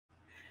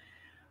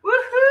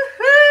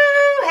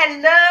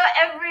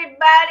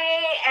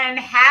and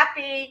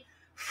happy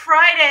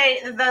Friday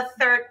the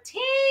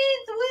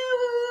 13th.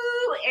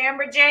 Woo!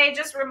 Amber J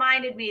just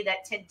reminded me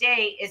that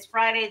today is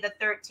Friday the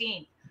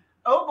 13th.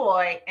 Oh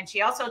boy. And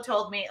she also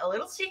told me a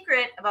little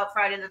secret about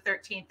Friday the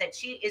 13th that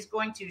she is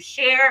going to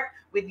share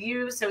with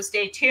you. So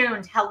stay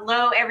tuned.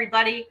 Hello,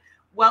 everybody.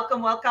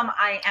 Welcome, welcome.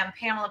 I am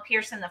Pamela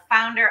Pearson, the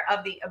founder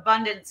of the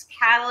Abundance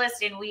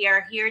Catalyst, and we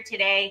are here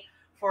today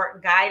for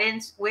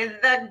guidance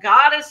with the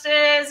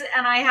goddesses.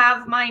 And I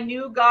have my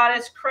new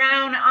goddess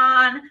crown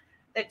on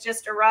that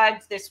just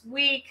arrived this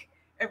week.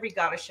 Every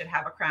goddess should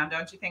have a crown,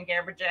 don't you think,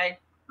 Amber J?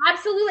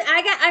 Absolutely.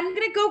 I'm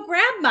gonna go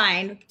grab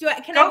mine.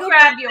 Can I go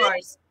grab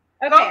yours?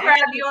 Okay, go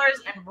grab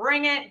yours and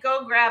bring it.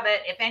 Go grab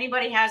it. If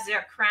anybody has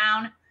their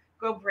crown,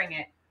 go bring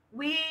it.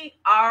 We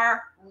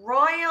are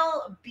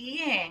royal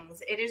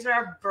beings. It is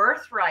our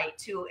birthright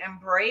to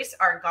embrace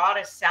our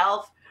goddess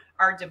self,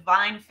 our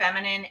divine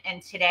feminine.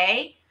 And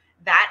today,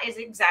 that is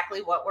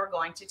exactly what we're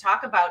going to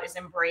talk about, is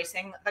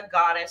embracing the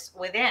goddess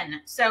within.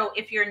 So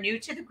if you're new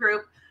to the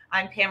group,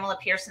 I'm Pamela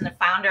Pearson, the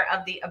founder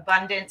of the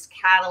Abundance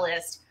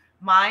Catalyst.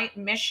 My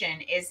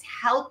mission is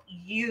help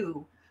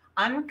you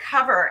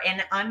uncover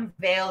and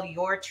unveil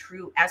your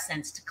true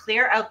essence, to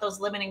clear out those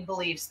limiting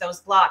beliefs,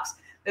 those blocks,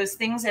 those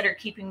things that are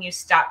keeping you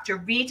stuck, to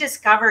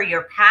rediscover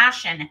your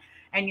passion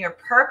and your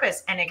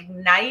purpose and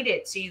ignite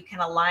it so you can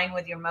align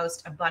with your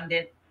most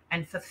abundant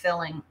and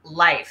fulfilling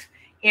life.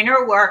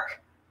 Inner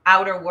work,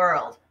 outer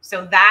world.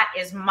 So that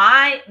is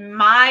my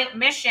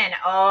mission.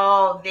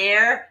 Oh,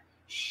 there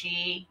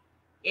she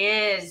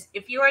is.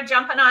 If you are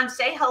jumping on,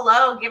 say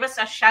hello, give us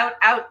a shout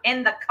out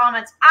in the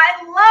comments.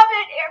 I love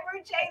it,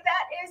 Amber J.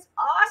 That is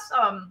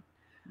awesome.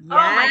 Yes. Oh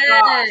my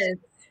gosh.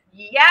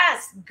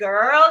 Yes,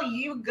 girl,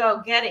 you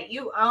go get it.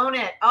 You own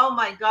it. Oh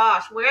my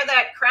gosh. Wear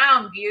that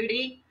crown,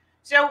 beauty.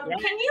 So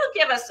Can you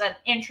give us an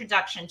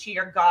introduction to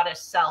your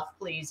goddess self,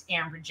 please,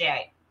 Amber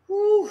J?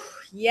 Ooh,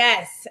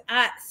 yes.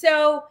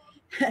 So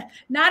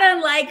not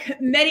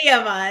unlike many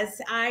of us,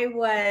 I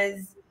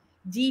was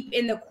deep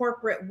in the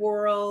corporate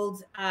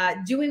world,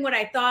 doing what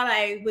I thought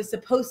I was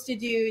supposed to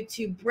do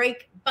to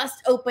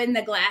bust open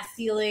the glass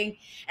ceiling.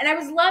 And I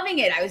was loving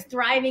it. I was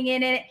thriving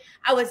in it.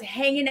 I was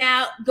hanging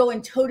out,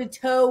 going toe to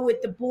toe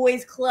with the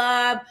boys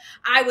club.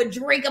 I would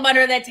drink them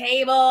under the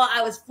table.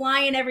 I was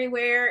flying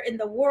everywhere in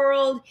the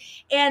world.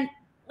 And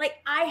like,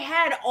 I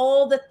had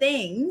all the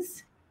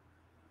things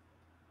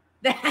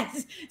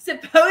that's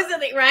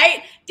supposedly,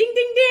 right? Ding,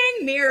 ding,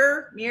 ding,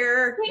 mirror,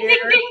 mirror, ding,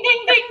 mirror. Ding, ding,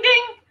 ding, ding,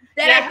 ding.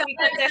 We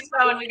got this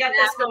going. We got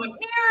this going.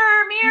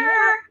 Mirror,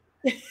 mirror.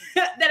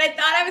 That I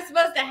thought I was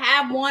supposed to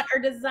have, want, or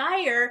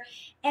desire.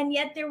 And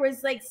yet there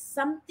was like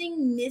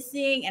something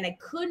missing and I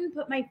couldn't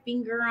put my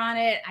finger on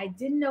it. I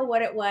didn't know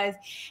what it was.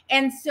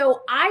 And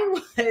so I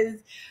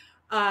was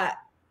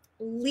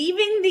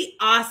leaving the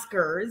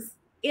Oscars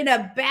in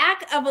a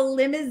back of a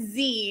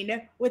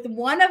limousine with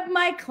one of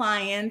my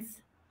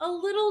clients, a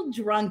little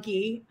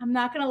drunky, I'm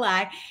not going to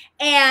lie.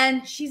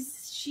 And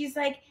she's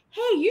like,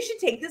 hey, you should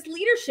take this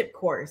leadership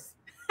course.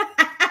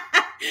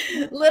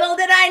 Little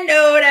did I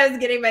know what I was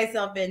getting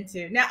myself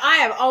into. Now,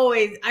 I've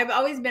always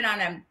been on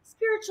a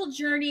spiritual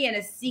journey and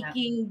a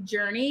seeking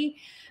journey.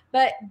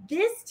 But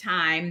this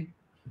time,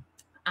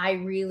 I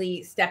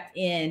really stepped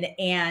in,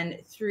 and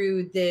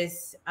through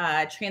this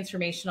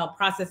transformational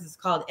process, it's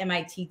called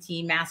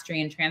MITT,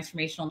 Mastery and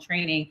Transformational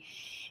Training,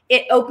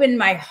 it opened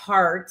my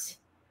heart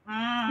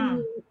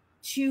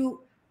to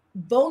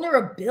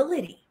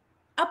vulnerability.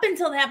 Up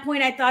until that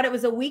point, I thought it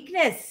was a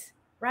weakness,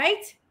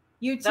 right?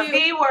 You too. The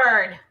V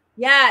word.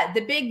 Yeah,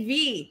 the big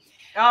V.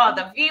 Oh,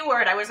 the V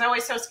word. I was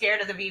always so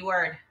scared of the V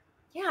word.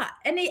 Yeah,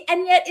 and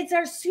yet it's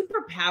our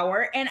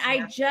superpower, and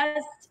I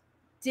just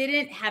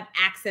didn't have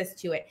access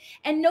to it.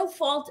 And no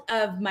fault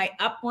of my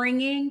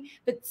upbringing,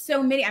 but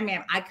so many,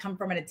 I come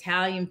from an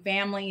Italian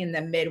family in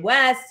the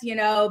Midwest,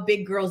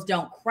 big girls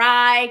don't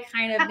cry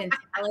kind of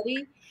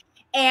mentality.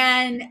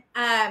 And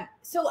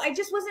so I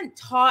just wasn't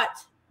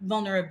taught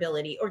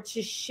vulnerability or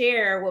to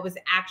share what was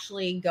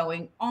actually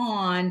going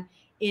on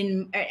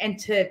and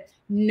to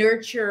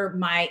nurture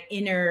my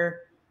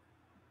inner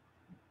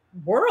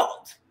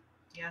world.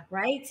 Yeah.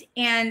 Right.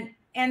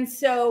 And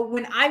so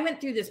when I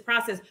went through this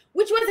process,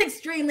 which was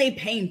extremely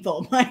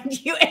painful,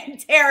 mind you, and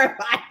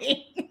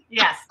terrifying.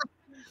 Yes.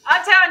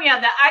 I'm telling you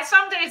that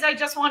some days I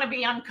just want to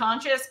be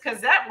unconscious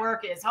because that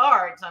work is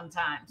hard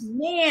sometimes.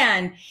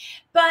 Man,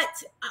 but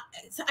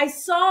I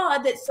saw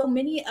that so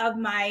many of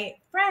my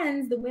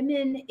friends, the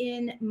women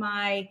in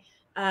my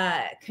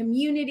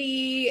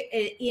community,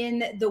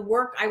 in the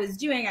work I was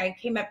doing, I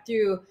came up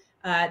through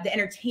the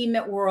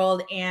entertainment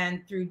world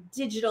and through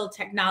digital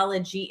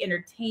technology,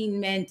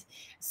 entertainment,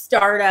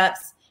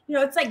 startups.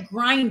 It's like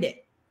grind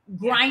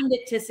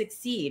it to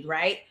succeed,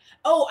 right?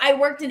 Oh, I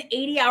worked an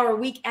 80-hour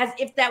week as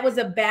if that was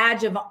a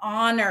badge of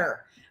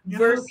honor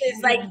versus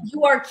like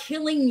you are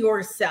killing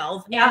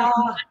yourself and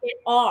knock it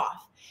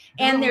off.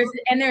 And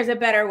there's a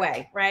better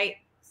way, right?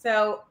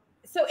 So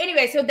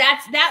anyway, so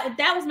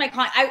that was my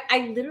client.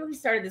 I literally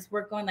started this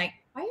work going like,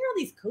 why are all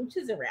these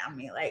coaches around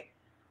me? Like,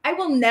 I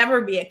will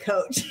never be a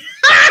coach.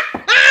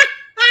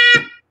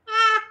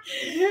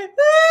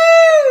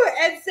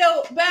 And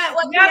so, but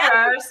what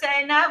Never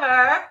say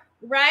never.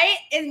 right?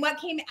 And what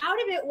came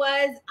out of it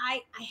was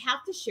I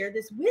have to share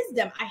this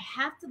wisdom. I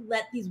have to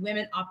let these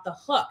women off the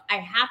hook. I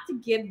have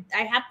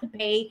to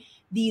pay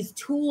these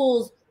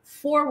tools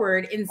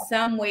forward in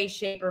some way,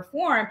 shape, or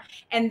form.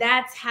 And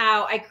that's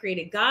how I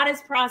created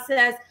Goddess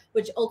Process,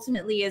 which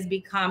ultimately has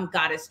become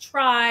Goddess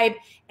Tribe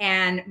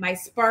and my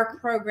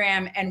Spark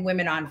program and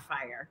Women on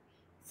Fire.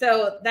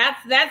 So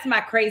that's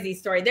my crazy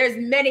story. There's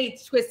many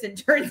twists and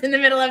turns in the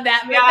middle of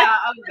that. Yeah,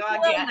 oh God,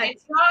 yeah.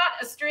 It's not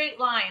a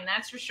straight line,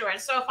 that's for sure.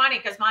 It's so funny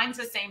because mine's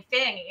the same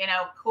thing, you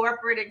know,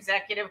 corporate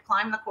executive,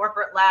 climb the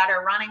corporate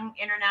ladder, running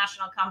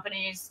international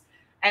companies,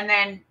 and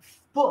then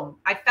boom,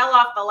 I fell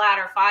off the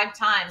ladder 5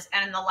 times.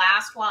 And the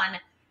last one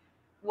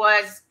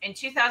was in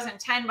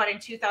 2010, but in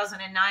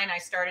 2009, I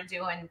started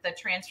doing the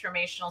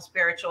transformational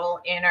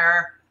spiritual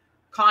inner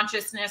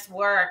consciousness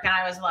work. And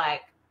I was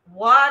like,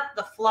 what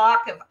the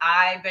flock have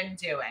I been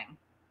doing?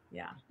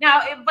 Yeah.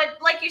 Now, but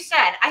like you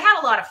said, I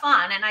had a lot of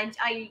fun, and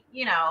I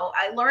you know,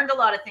 I learned a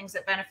lot of things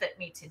that benefit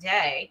me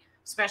today,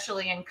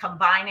 especially in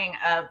combining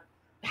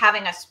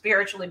having a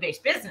spiritually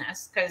based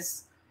business,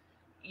 because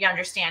you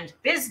understand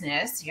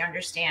business, you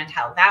understand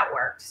how that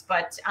works.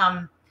 But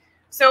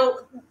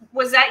so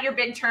was that your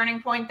big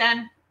turning point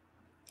then?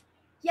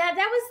 Yeah,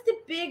 that was the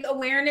big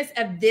awareness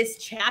of this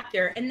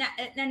chapter, and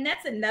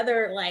that's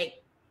another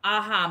like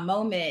aha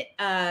moment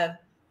of,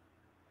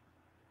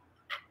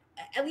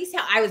 at least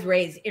how I was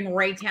raised in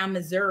Raytown,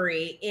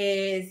 Missouri,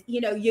 is, you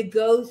know, you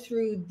go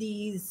through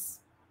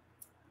these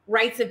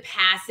rites of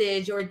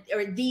passage or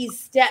these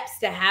steps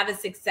to have a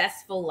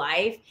successful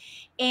life.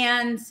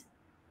 And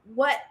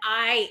what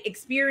I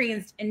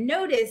experienced and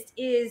noticed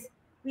is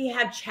we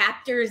have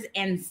chapters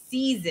and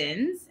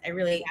seasons. I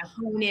really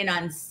hone in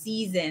on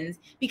seasons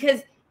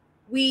because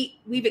we've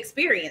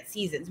experienced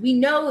seasons. We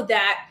know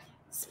that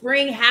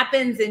spring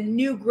happens and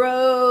new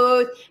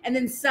growth, and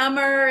then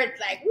summer, it's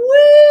like,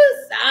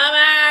 woo,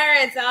 summer.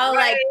 It's all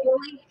like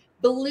fully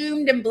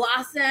bloomed and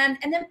blossomed.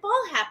 And then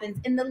fall happens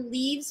and the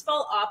leaves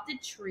fall off the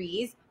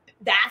trees.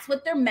 That's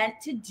what they're meant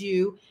to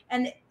do.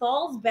 And it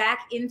falls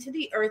back into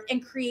the earth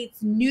and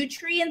creates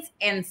nutrients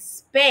and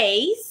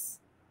space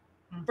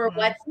for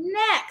what's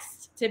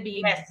next to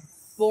be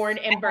born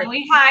and birthed.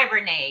 We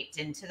hibernate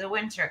into the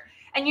winter.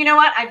 And you know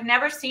what? I've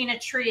never seen a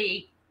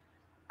tree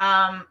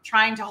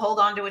trying to hold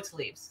on to its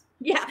leaves.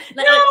 Yeah.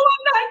 No,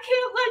 I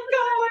can't let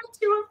go. I'm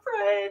too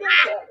afraid.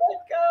 I can't let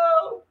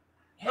go.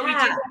 But we do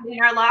that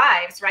in our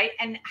lives, right?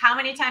 And how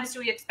many times do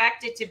we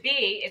expect it to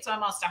be? It's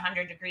almost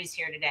 100 degrees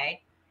here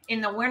today. In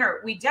the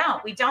winter, we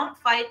don't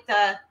fight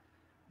the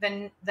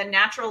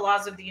natural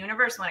laws of the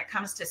universe when it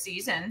comes to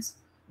seasons.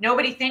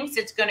 Nobody thinks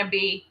it's going to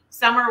be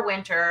summer,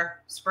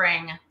 winter,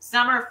 spring,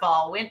 summer,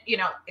 fall. You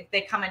know, if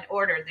they come in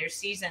order, there's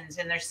seasons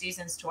and there's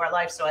seasons to our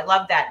life. So I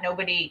love that.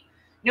 Nobody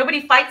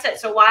fights it.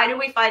 So why do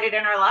we fight it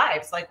in our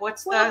lives? Like,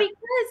 because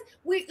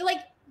we,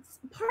 like,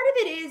 part of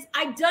it is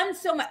I've done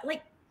so much.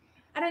 Like,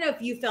 I don't know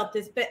if you felt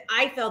this, but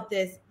I felt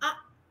this.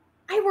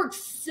 I worked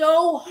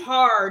so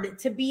hard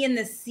to be in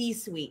the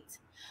C-suite.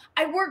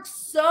 I worked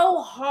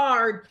so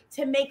hard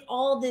to make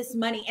all this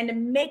money and to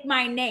make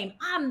my name.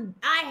 I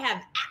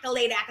have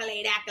accolade,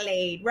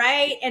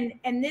 right?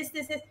 And this.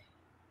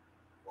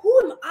 Who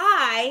am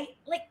I?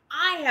 Like,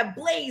 I have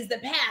blazed the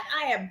path.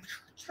 I have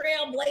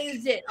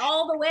trailblazed it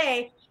all the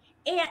way.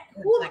 And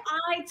who am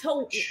I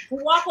to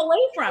walk away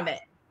from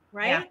it,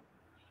 right? Yeah.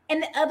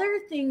 And the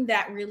other thing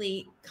that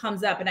really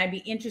comes up, and I'd be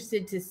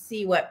interested to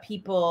see what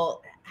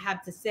people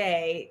have to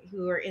say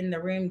who are in the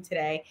room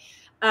today,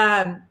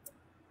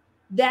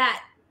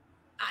 that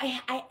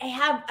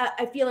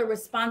I feel a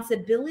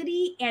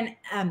responsibility and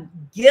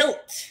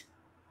guilt.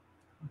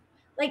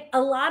 Like, a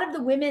lot of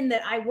the women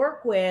that I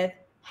work with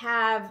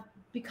have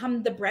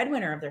become the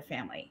breadwinner of their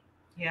family.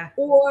 Yeah.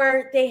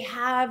 Or they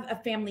have a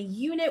family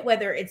unit,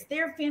 whether it's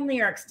their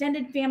family or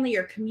extended family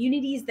or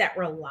communities that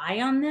rely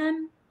on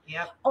them.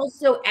 Yep.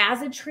 Also,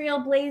 as a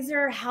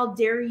trailblazer, how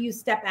dare you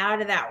step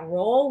out of that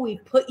role? We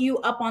put you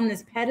up on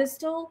this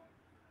pedestal,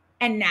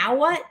 and now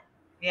what?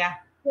 Yeah.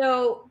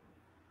 So,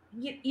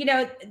 you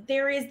know,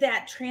 there is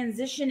that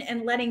transition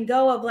and letting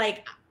go of,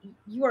 like,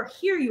 you are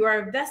here, you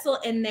are a vessel,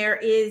 and there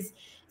is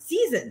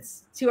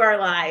seasons to our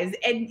lives,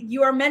 and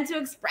you are meant to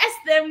express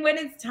them when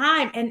it's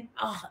time. And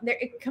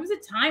it comes a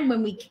time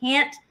when we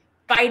can't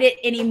fight it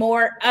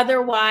anymore.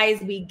 Otherwise,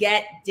 we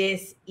get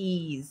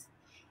dis-ease.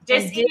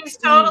 Dis-ease,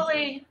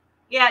 totally.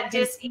 Yeah,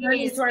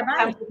 dis-ease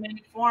comes in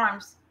many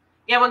forms.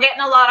 Yeah, we're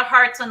getting a lot of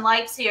hearts and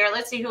likes here.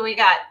 Let's see who we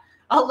got.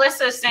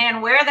 Alyssa saying,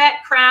 wear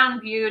that crown,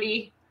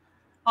 beauty.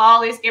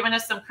 Paulie's giving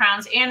us some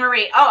crowns.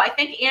 Anne-Marie. Oh, I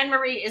think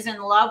Anne-Marie is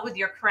in love with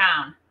your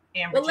crown,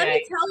 Amber J. Well, let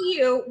me tell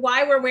you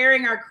why we're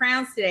wearing our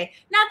crowns today.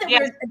 Not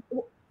that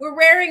we're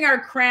wearing our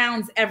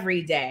crowns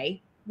every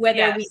day,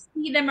 whether we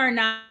see them or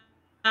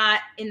not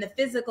in the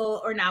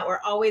physical or not.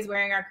 We're always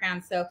wearing our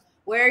crowns. So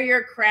wear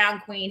your crown,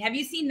 queen. Have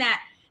you seen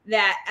that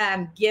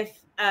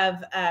gif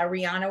of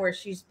Rihanna where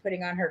she's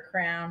putting on her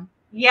crown?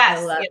 Yes.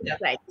 I love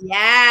it. Like,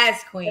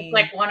 yes, queen. It's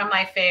like one of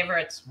my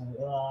favorites.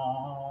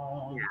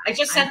 Yeah. I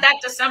just sent that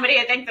to somebody,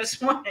 I think,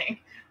 this morning.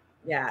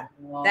 Yeah,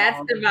 that's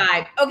the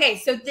vibe. Okay,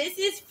 so this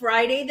is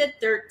Friday the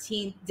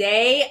 13th,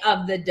 day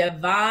of the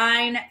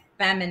divine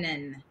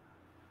feminine.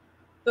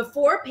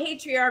 Before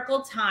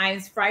patriarchal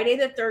times, Friday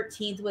the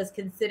 13th was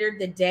considered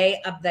the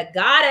day of the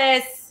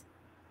goddess.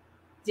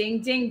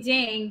 Ding, ding,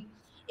 ding.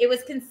 It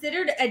was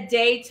considered a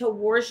day to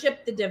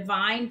worship the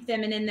divine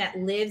feminine that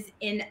lives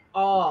in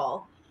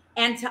all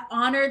and to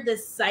honor the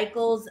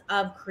cycles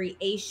of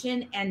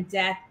creation and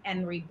death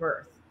and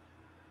rebirth.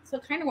 So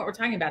kind of what we're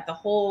talking about, the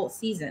whole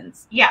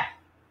seasons. Yeah.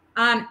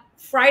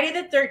 Friday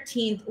the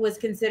 13th was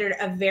considered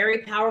a very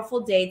powerful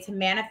day to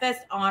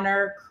manifest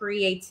honor,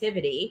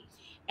 creativity,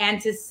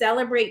 and to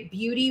celebrate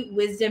beauty,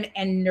 wisdom,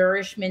 and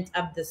nourishment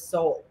of the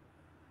soul.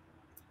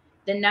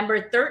 The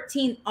number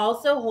 13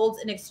 also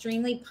holds an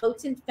extremely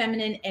potent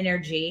feminine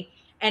energy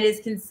and is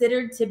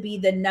considered to be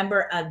the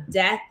number of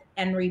death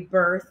and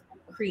rebirth,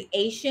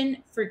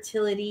 creation,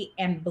 fertility,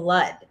 and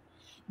blood.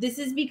 This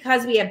is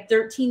because we have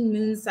 13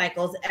 moon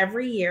cycles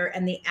every year,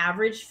 and the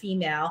average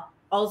female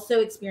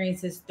also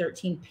experiences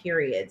 13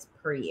 periods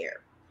per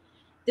year.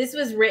 This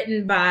was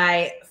written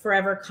by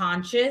Forever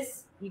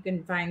Conscious. You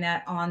can find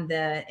that on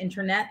the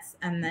internets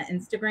and the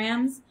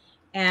Instagrams,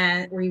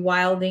 and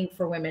Rewilding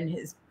for Women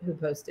who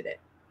posted it.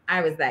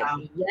 I was like, wow.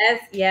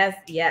 Yes, yes,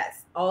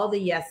 yes. All the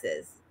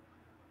yeses.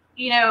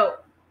 You know,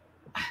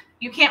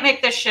 you can't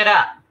make this shit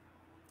up.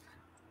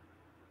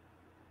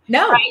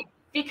 No. Right?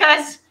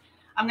 Because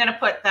I'm going to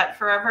put that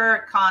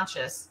Forever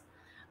Conscious.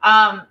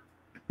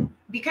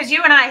 Because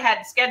you and I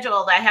had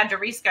scheduled, I had to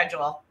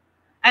reschedule.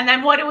 And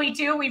then what do?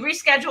 We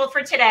rescheduled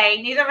for today.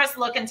 Neither of us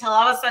look until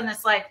all of a sudden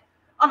it's like,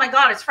 oh my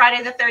God, it's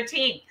Friday the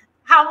 13th.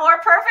 How more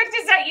perfect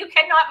is that? You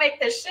cannot make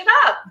this shit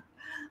up.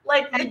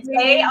 Like the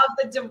day of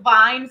the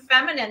divine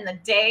feminine, the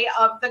day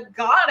of the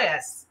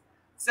goddess.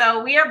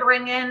 So we are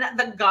bringing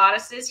the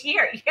goddesses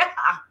here. Yeah.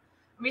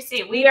 Let me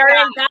see. We are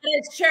in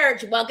Goddess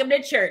Church. Welcome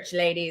to church,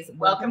 ladies.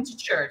 Welcome to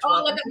church.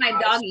 Oh, look at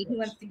my doggy. He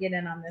wants to get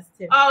in on this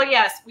too. Oh,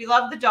 yes. We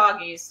love the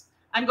doggies.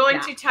 I'm going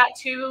to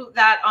tattoo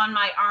that on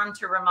my arm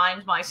to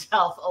remind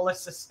myself,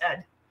 Alyssa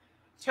said.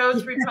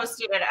 Toads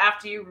reposted it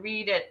after you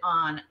read it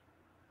on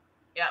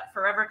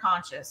Forever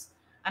Conscious.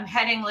 I'm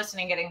heading,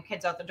 listening, getting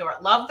kids out the door.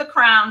 Love the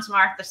crowns,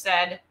 Martha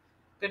said.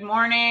 Good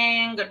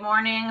morning. Good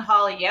morning,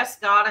 Holly. Yes,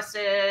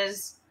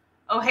 goddesses.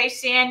 Oh, hey,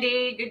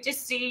 Sandy. Good to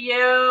see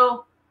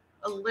you.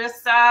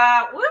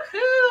 Alyssa.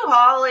 Woohoo,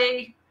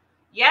 Holly.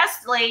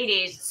 Yes,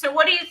 ladies. So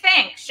what do you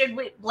think? Should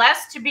we,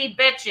 blessed to be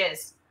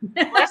bitches.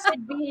 Blessed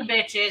be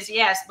bitches.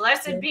 Yes,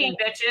 blessed be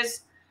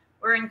bitches.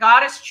 We're in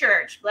Goddess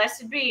Church.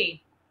 Blessed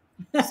be.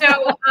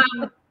 So,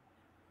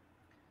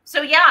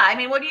 so yeah, I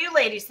mean, what do you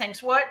ladies think?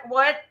 What,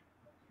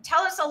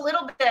 tell us a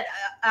little bit,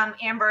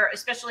 Amber,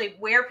 especially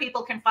where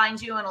people can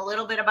find you and a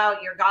little bit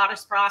about your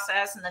goddess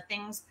process and the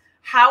things.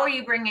 How are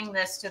you bringing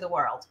this to the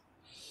world?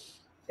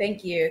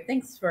 Thank you.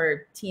 Thanks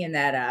for teeing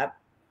that up.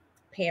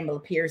 Pamela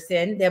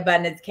Pearson, the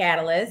Abundance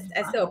Catalyst.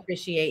 I so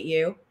appreciate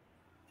you.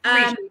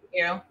 Appreciate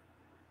you.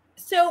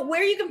 So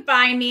where you can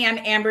find me, I'm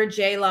Amber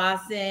J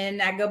Lawson.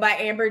 I go by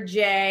Amber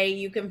J.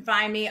 You can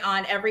find me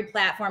on every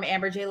platform,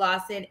 Amber J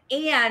Lawson.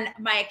 And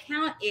my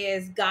account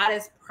is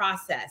Goddess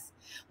Process.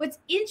 What's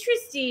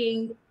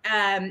interesting,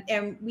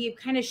 and we've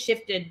kind of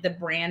shifted the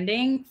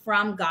branding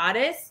from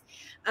Goddess,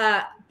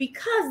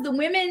 because the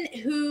women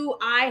who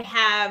I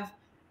have,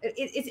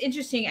 it's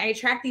interesting. I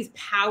attract these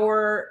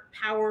powerful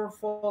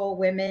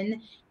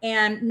women,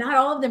 and not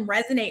all of them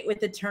resonate with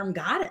the term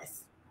goddess.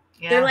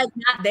 Yeah. They're like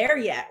not there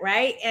yet,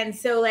 right? And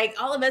so like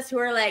all of us who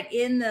are like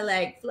in the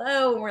like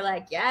flow, and we're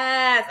like,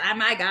 yes, I'm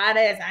my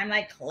goddess. I'm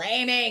like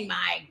claiming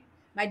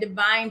my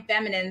divine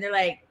feminine. They're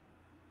like,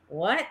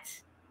 what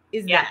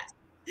is that?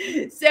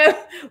 So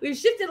we've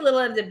shifted a little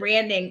of the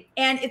branding,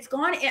 and it's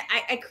gone.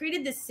 I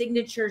created this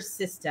signature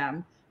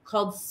system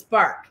called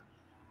Spark.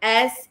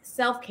 S,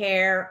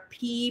 self-care,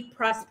 P,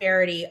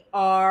 prosperity,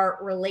 R,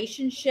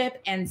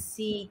 relationship, and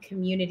C,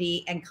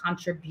 community and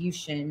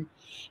contribution.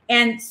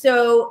 And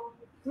so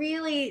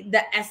really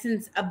the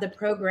essence of the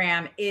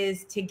program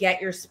is to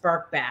get your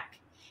spark back.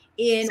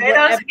 Say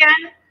those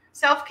again.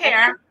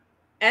 Self-care.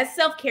 As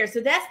self-care. So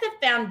that's the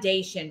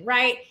foundation,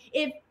 right?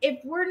 If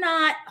we're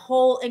not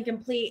whole and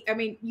complete, I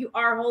mean, you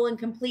are whole and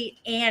complete.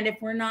 And if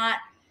we're not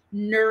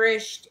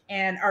nourished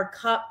and our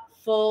cup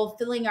full,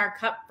 filling our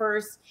cup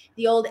first,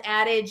 the old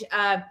adage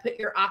of put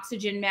your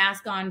oxygen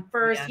mask on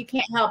first. Yeah. You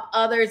can't help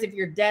others if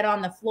you're dead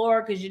on the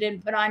floor because you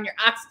didn't put on your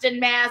oxygen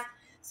mask.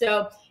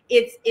 So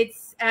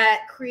it's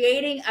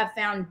creating a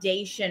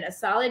foundation, a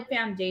solid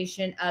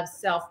foundation of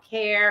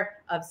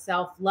self-care, of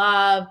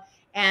self-love,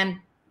 and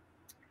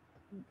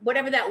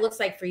whatever that looks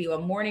like for you, a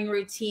morning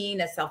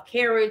routine, a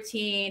self-care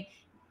routine,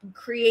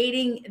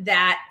 creating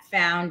that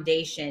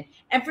foundation.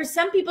 And for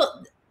some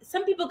people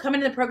come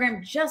into the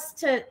program just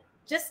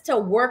to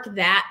work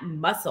that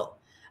muscle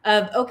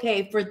of,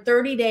 okay, for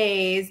 30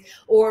 days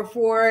or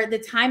for the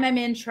time I'm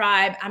in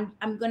tribe,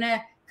 I'm going to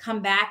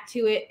come back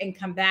to it and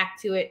come back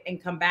to it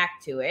and come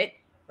back to it.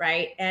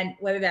 Right. And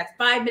whether that's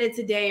 5 minutes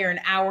a day or an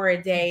hour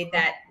a day,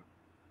 that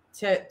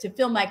to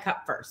fill my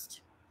cup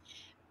first.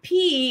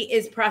 P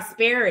is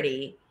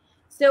prosperity.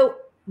 So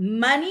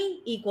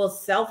money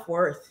equals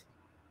self-worth.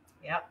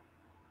 Yep.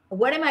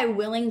 What am I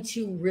willing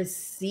to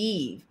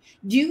receive?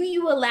 Do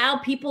you allow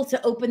people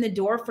to open the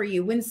door for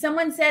you? When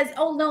someone says,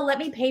 oh, no, let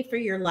me pay for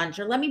your lunch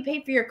or let me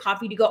pay for your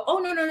coffee, to go, oh,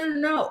 no, no, no, no,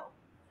 no.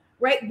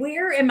 Right?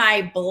 Where am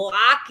I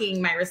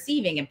blocking my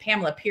receiving? And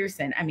Pamela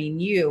Pearson, I mean,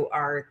 you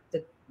are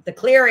the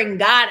clearing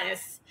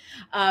goddess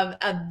of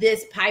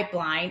this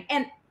pipeline.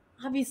 And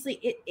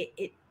obviously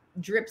it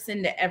drips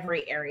into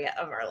every area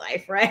of our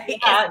life, right?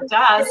 Yeah, it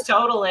does,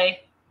 totally.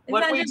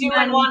 What we do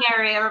in one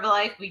area of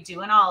life, we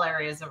do in all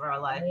areas of our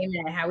life.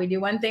 Amen. How we do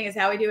one thing is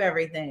how we do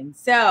everything.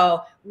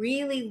 So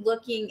really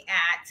looking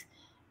at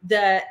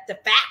the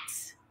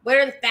facts. What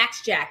are the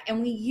facts, Jack?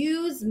 And we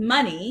use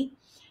money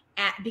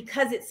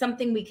because it's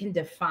something we can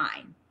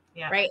define,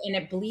 right? And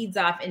it bleeds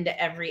off into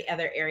every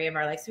other area of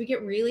our life. So we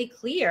get really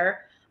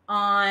clear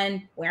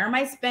on where am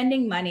I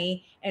spending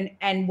money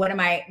and what am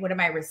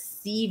I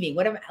receiving?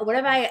 What have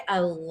I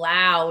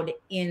allowed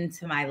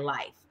into my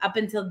life up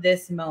until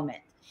this moment?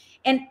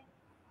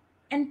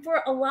 And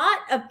for a lot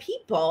of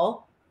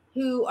people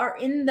who are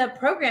in the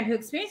program who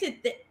experience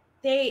it, that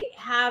they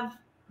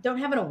don't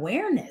have an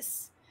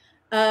awareness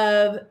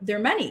of their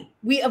money.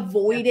 We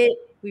avoid it.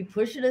 We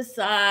push it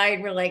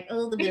aside. We're like,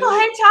 oh, the people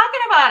hate talking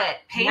about it,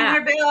 paying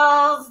their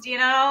bills, you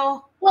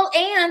know. Well,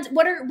 and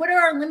what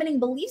are our limiting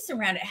beliefs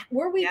around it?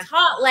 Were we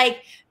taught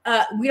like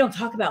we don't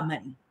talk about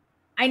money?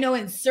 I know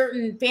in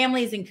certain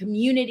families and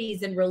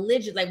communities and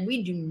religions, like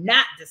we do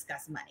not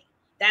discuss money.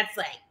 That's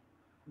like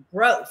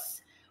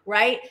gross,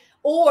 right?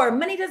 Or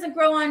money doesn't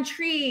grow on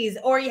trees,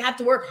 or you have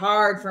to work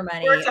hard for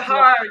money. Work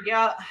hard,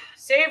 yeah.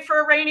 Save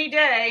for a rainy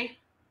day.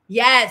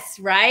 Yes,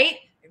 right?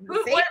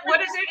 What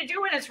is there to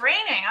do when it's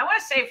raining? I want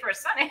to save for a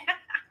sunny.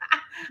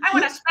 I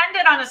want to spend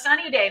it on a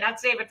sunny day, not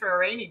save it for a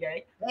rainy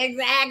day.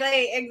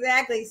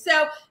 Exactly.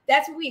 So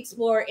that's what we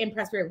explore in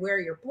Prosperity. Where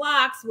are your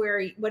blocks?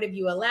 What have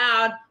you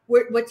allowed?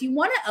 What do you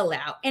want to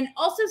allow? And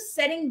also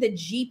setting the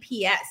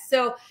GPS.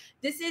 So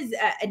this is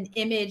an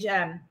image.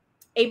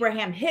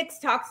 Abraham Hicks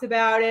talks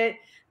about it.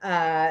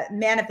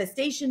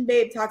 Manifestation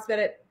Babe talks about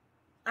it.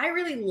 I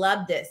really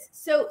love this.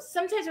 So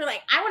sometimes we're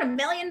like, I want $1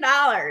 million.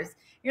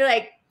 You're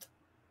like,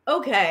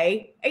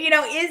 okay,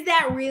 is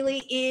that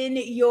really in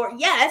your,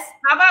 yes.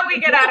 How about we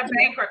get out of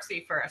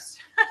bankruptcy first?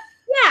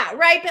 Yeah,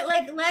 right. But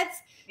like, let's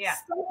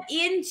step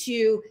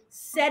into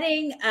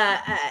setting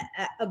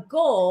a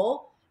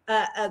goal,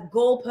 a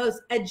goalpost,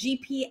 a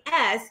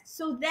GPS,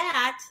 so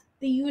that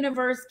the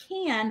universe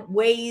can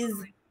waze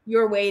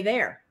your way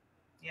there.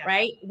 Yeah.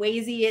 Right?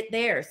 Wazy it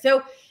there.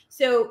 So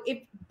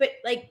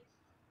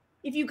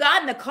if you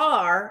got in the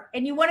car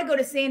and you want to go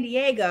to San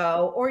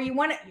Diego or you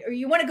want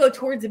to go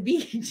towards a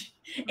beach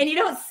and you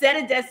don't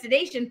set a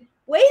destination,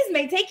 Waze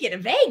may take you to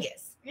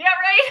Vegas. Yeah,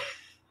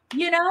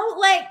 right.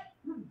 Like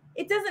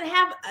it doesn't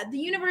have, the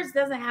universe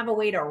doesn't have a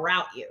way to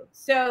route you.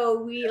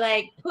 So we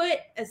like put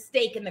a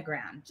stake in the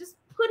ground, just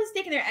put a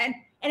stake in there. And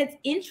it's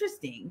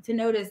interesting to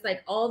notice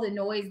like all the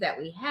noise that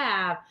we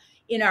have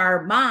in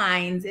our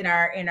minds, in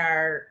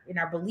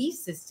our belief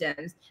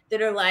systems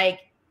that are like,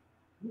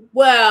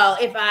 well,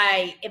 if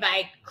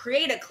I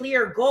create a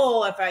clear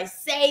goal, if I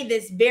say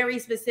this very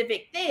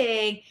specific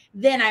thing,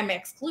 then I'm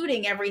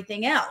excluding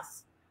everything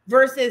else.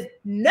 Versus,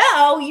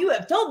 no, you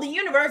have told the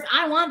universe,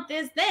 I want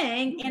this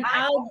thing, and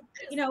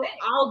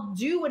I'll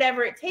do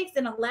whatever it takes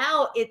and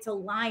allow it to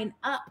line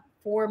up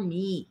for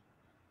me.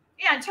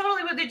 Yeah,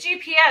 totally. With the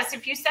GPS,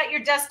 if you set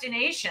your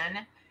destination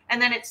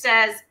and then it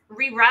says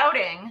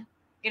rerouting,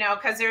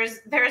 because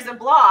there's a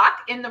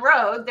block in the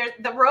road.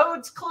 The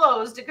road's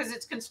closed because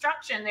it's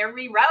construction. They're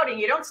rerouting.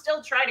 You don't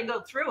still try to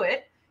go through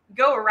it,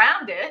 go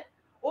around it,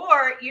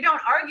 or you don't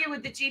argue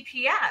with the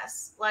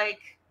GPS.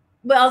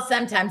 Well,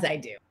 sometimes I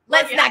do.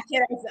 Let's not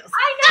kid ourselves.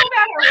 I know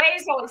that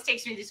Waze always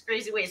takes me these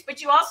crazy ways,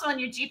 but you also on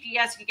your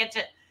GPS, you get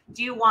to,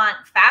 do you want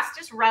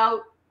fastest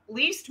route,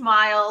 least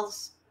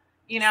miles,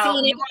 you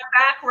want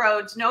back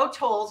roads, no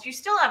tolls. You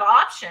still have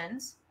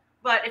options,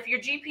 but if your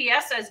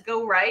GPS says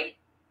go right,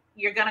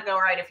 you're going to go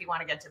right if you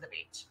want to get to the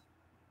beach.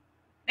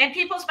 And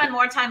people spend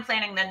more time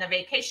planning than the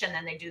vacation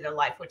than they do their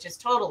life, which is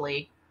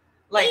totally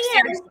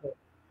seriously.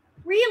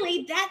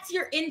 Really, that's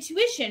your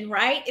intuition,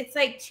 right? It's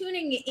like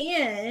tuning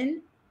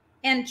in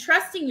and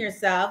trusting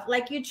yourself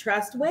like you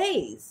trust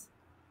Waze.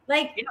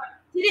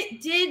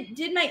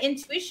 Did my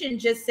intuition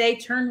just say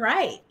turn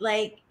right?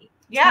 Turn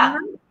right.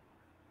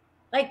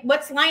 Like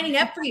what's lining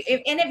up for you?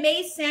 And it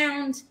may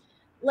sound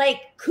like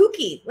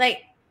kooky, like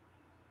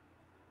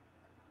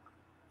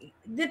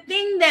the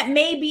thing that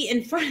may be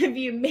in front of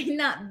you may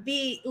not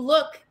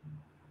look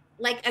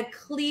like a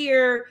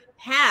clear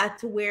path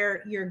to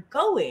where you're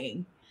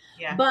going.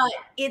 Yeah. But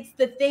it's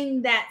the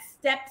thing that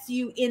steps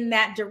you in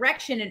that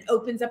direction and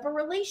opens up a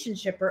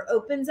relationship or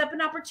opens up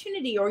an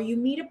opportunity, or you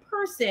meet a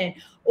person,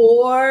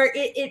 or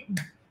it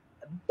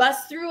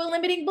busts through a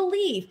limiting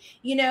belief.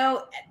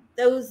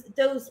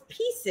 Those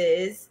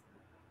pieces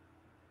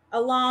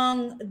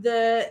along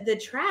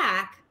the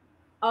track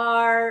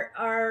are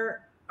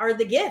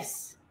the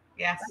gifts.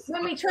 Yes.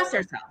 When we trust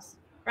ourselves.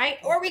 right?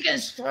 Or we can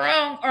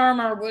strong arm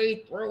our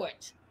way through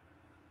it.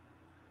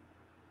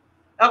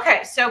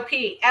 Okay, so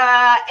P,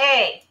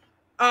 A.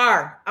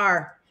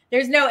 R.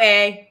 There's no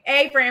A.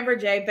 A for Amber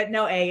J, but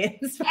no A. A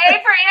for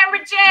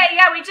Amber J.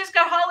 Yeah, we just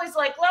got Holly's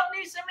like, love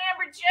me some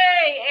Amber J.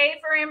 A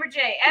for Amber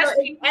J.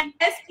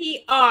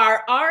 SPR.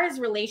 R is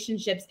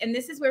relationships. And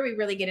this is where we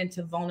really get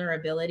into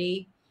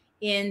vulnerability,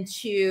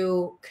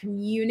 into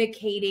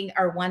communicating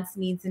our wants,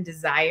 needs, and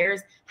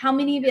desires. How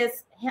many of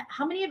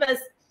us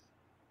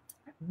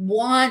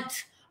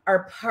want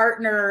our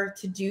partner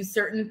to do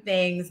certain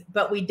things,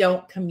 but we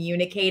don't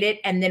communicate it,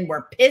 and then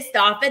we're pissed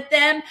off at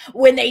them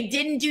when they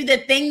didn't do the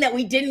thing that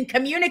we didn't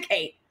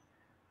communicate?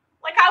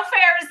 Like, how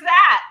fair is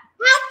that?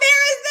 How fair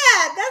is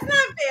that? That's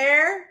not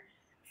fair.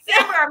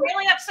 Amber, I'm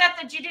really upset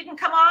that you didn't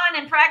come on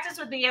and practice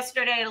with me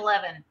yesterday at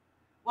 11.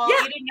 Well,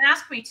 yeah. You didn't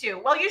ask me to.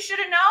 Well, you should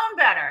have known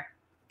better.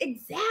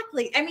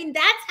 Exactly. I mean,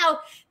 that's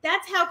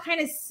how kind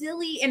of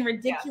silly and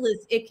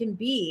ridiculous it can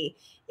be.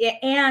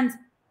 And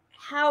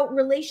how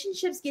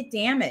relationships get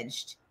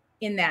damaged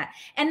in that.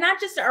 And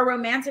not just our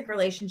romantic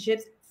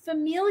relationships,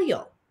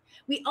 familial.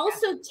 We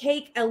also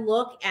take a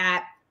look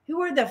at who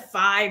are the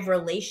 5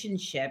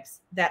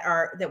 relationships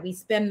that we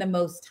spend the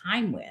most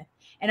time with.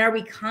 And are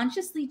we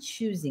consciously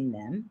choosing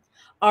them?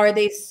 Are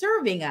they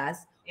serving us?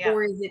 Yeah.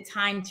 Or is it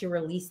time to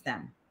release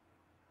them?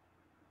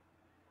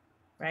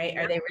 Right?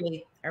 Yeah. Are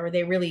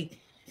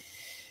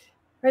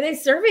they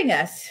serving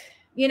us?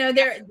 You know,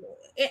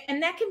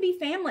 and that can be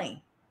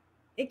family.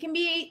 It can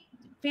be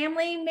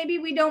family. Maybe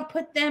we don't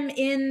put them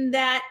in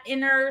that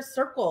inner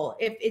circle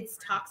if it's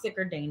toxic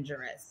or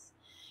dangerous,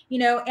 you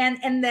know,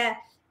 and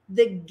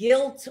the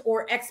guilt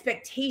or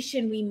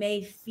expectation we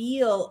may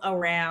feel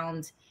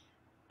around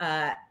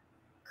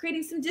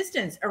creating some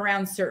distance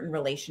around certain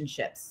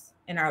relationships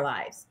in our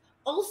lives.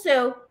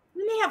 Also,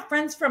 we may have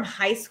friends from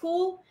high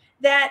school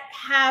that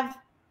have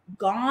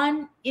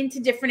gone into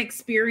different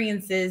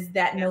experiences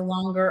that no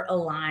longer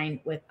align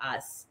with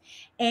us.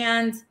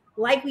 And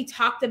like we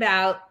talked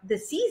about the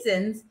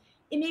seasons,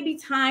 it may be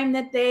time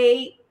that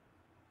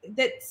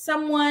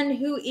someone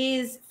who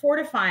is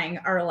fortifying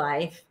our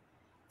life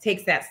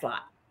takes that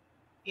slot.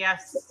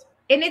 Yes.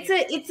 And it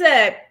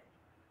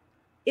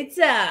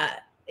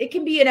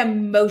can be an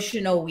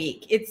emotional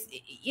week.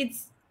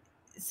 It's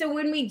so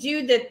when we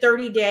do the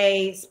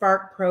 30-day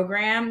Spark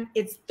program,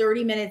 it's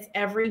 30 minutes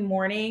every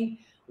morning.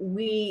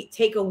 We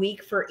take a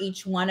week for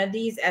each one of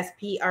these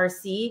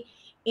SPRC,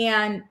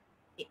 and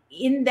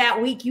in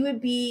that week,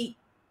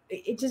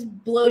 it just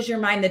blows your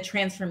mind, the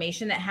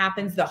transformation that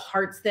happens, the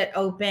hearts that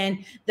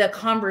open, the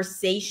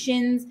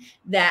conversations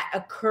that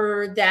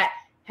occur that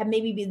have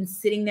maybe been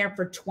sitting there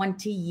for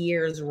 20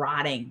 years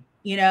rotting,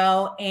 you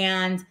know,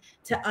 and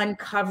to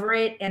uncover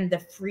it and the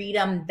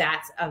freedom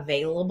that's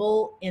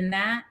available in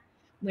that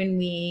when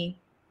we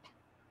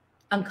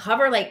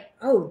uncover like,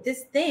 oh,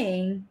 this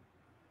thing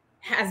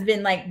has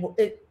been like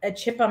a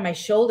chip on my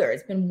shoulder.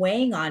 It's been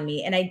weighing on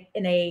me, and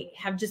I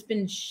have just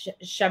been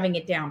shoving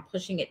it down,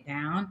 pushing it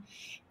down,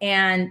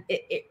 and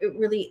it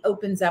really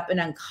opens up and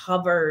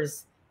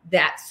uncovers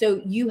that.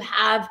 So you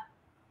have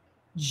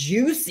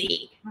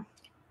juicy,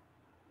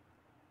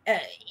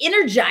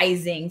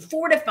 energizing,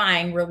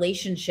 fortifying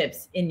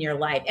relationships in your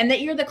life, and that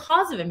you're the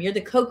cause of them. You're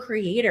the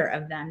co-creator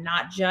of them,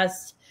 not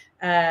just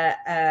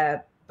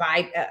by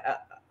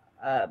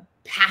a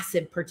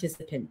passive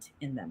participant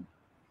in them.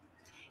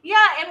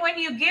 Yeah, and when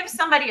you give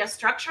somebody a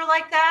structure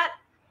like that,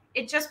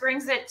 it just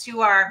brings it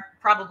to our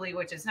probably,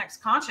 which is next,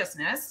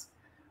 consciousness,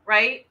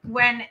 right?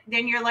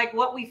 Then you're like,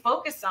 what we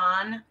focus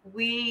on,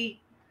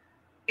 we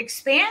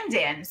expand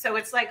in. So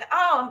it's like,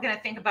 oh, I'm going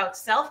to think about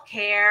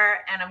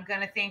self-care, and I'm going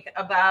to think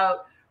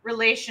about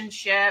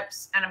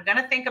relationships, and I'm going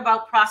to think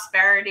about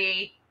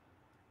prosperity.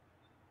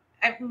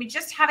 I mean,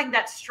 just having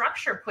that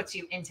structure puts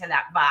you into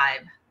that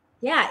vibe.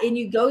 Yeah. And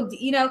you go,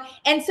 you know,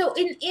 and so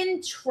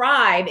in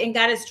Tribe, in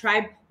Goddess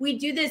Tribe, we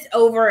do this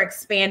over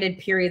expanded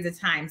periods of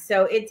time.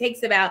 So it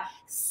takes about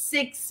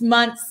 6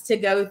 months to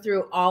go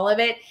through all of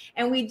it.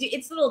 And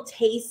it's little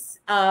tastes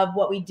of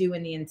what we do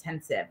in the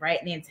intensive, right?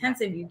 In the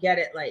intensive, you get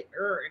it like,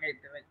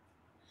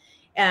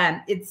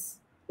 it's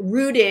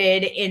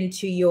rooted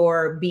into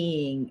your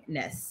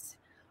beingness.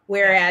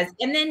 Whereas,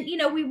 and then, you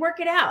know, we work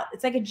it out.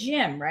 It's like a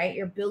gym, right?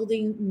 You're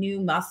building new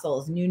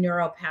muscles, new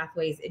neural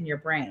pathways in your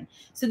brain.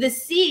 So the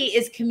C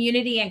is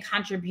community and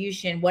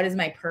contribution. What is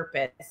my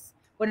purpose?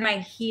 What am I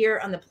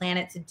here on the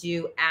planet to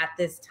do at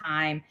this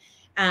time?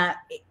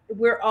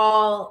 We're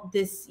all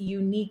this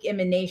unique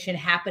emanation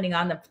happening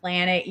on the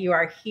planet. You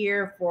are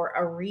here for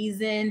a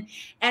reason.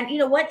 And you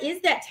know, what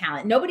is that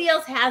talent? Nobody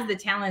else has the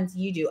talents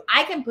you do.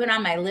 I can put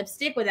on my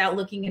lipstick without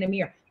looking in a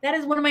mirror. That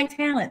is one of my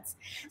talents.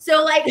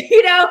 So like,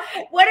 you know,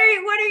 what are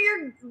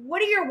your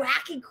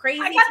wacky,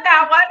 crazy? I got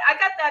that one. I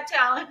got that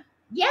talent.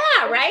 Yeah,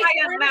 right.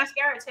 I got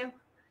mascara too.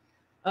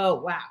 Oh,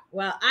 wow.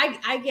 Well,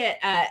 I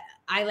get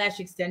eyelash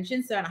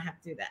extensions, so I don't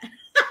have to do that.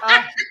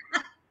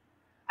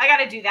 I got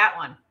to do that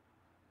one.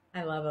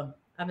 I love them.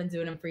 I've been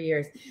doing them for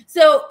years.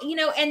 So, you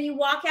know, and you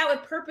walk out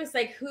with purpose,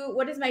 like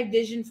what is my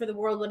vision for the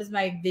world? What is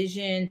my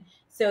vision?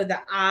 So the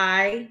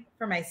I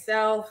for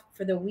myself,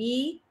 for the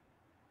we,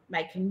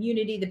 my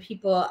community, the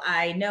people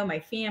I know, my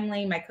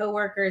family, my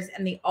coworkers,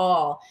 and the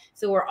all.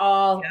 So we're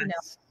all, Yes, you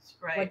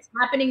know, right. what's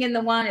happening in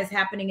the one is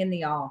happening in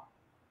the all.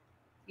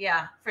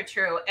 Yeah, for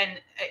true. And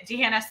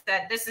Deanna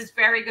said, this is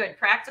very good.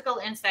 Practical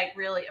insight,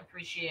 really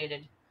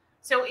appreciated.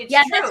 So it's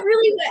Yeah, true. that's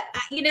really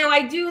what, you know,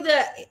 I do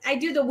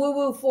the woo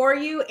woo for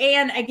you,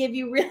 and I give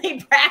you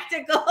really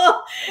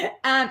practical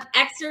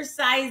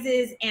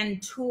exercises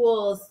and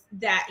tools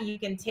that you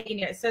can take in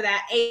here. So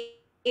that a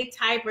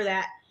type, or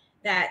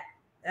that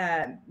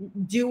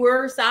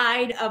doer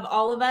side of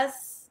all of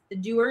us, the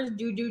doers,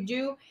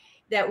 do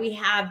that we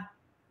have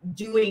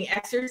doing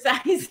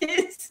exercises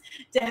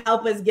to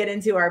help us get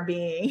into our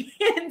being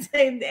and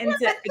think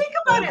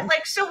about it.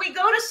 Like, so we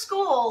go to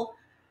school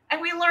and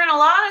we learn a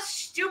lot of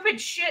stupid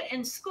shit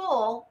in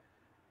school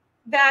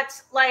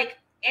that's like,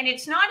 and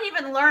it's not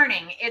even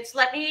learning. It's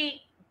let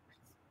me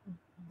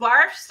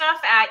barf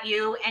stuff at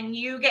you and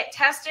you get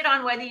tested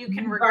on whether you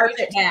can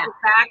regurgitate it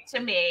back to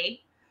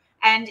me.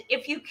 And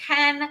if you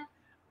can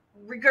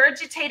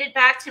regurgitate it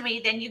back to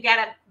me, then you get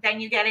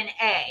an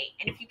A.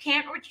 And if you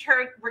can't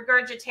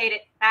regurgitate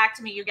it back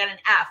to me, you get an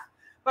F.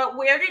 But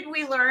where did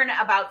we learn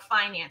about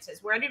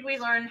finances? Where did we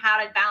learn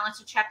how to balance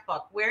a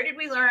checkbook? Where did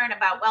we learn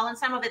about, well, and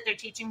some of it they're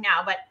teaching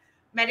now, but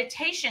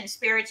meditation,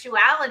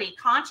 spirituality,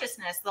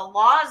 consciousness, the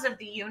laws of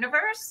the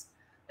universe?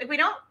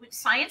 Like,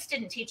 science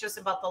didn't teach us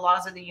about the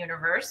laws of the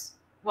universe.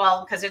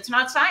 Well, because it's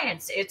not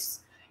science. It's,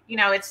 you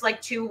know, it's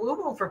like too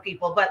woo-woo for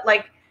people. But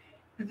like,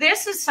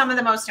 this is some of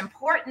the most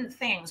important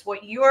things.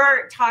 What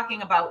you're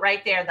talking about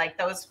right there, like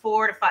those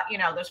 4 to 5, you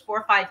know, those 4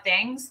 or 5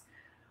 things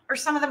are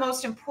some of the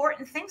most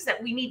important things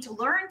that we need to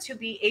learn to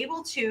be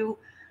able to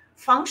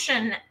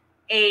function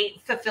a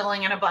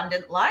fulfilling and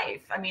abundant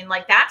life. I mean,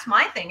 like, that's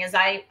my thing, is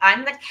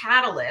I'm the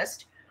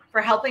catalyst for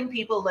helping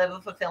people live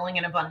a fulfilling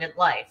and abundant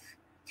life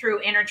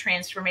through inner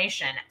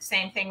transformation.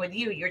 Same thing with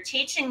you. You're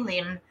teaching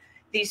them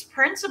these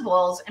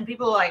principles and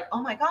people are like,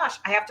 oh my gosh,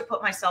 I have to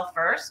put myself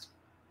first.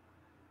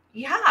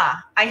 Yeah,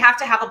 I have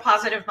to have a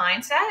positive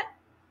mindset.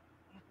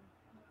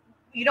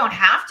 You don't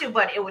have to,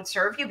 but it would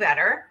serve you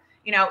better.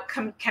 You know,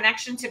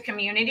 connection to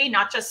community,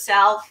 not just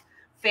self,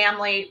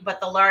 family, but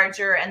the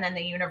larger, and then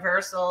the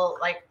universal,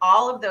 like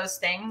all of those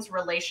things,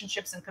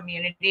 relationships and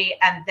community.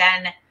 And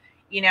then,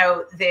 you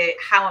know,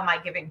 how am I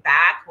giving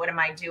back? What am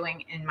I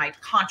doing in my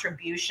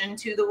contribution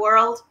to the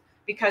world?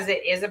 Because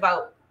it is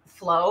about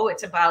flow.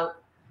 It's about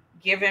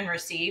give and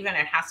receive, and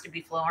it has to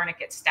be flow, and it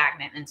gets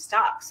stagnant and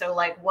stuck. So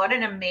like, what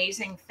an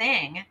amazing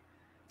thing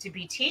to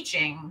be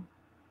teaching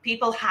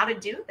people how to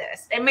do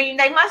this. I mean,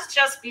 they must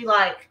just be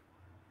like,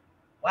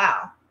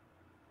 wow.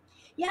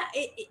 Yeah,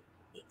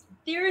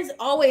 there is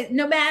always,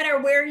 no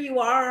matter where you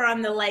are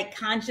on the like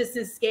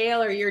consciousness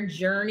scale or your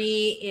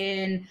journey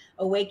in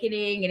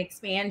awakening and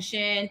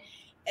expansion,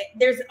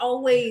 there's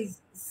always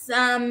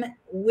some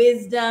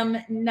wisdom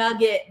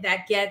nugget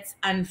that gets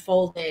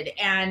unfolded,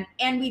 and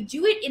we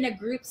do it in a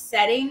group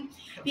setting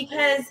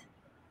because,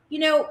 you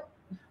know,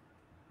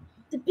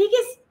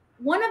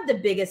 one of the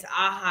biggest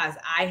ahas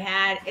I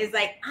had is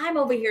like, I'm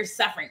over here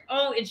suffering.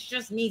 Oh, it's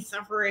just me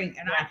suffering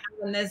and I'm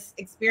having this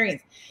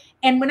experience.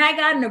 And when I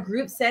got in a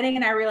group setting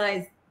and I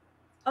realized,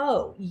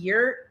 oh,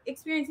 you're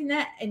experiencing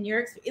that, and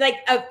you're like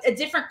a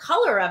different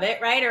color of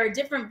it, right? Or a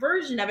different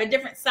version of it, a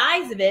different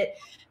size of it,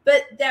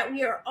 but that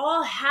we are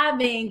all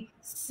having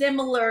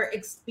similar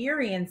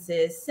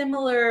experiences,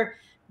 similar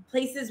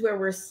places where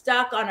we're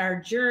stuck on our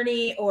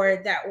journey,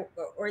 or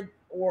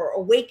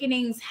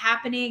awakenings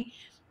happening.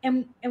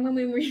 And when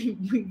we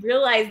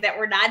realize that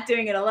we're not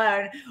doing it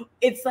alone,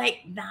 it's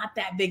like not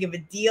that big of a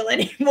deal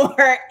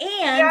anymore.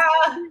 And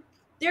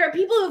there are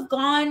people who've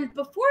gone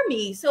before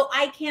me, so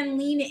I can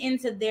lean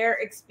into their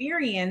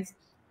experience,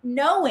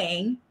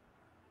 knowing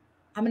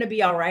I'm going to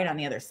be all right on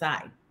the other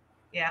side.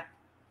 Yeah.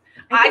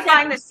 I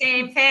find the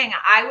same thing.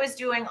 I was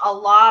doing a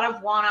lot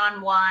of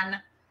one-on-one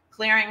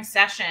clearing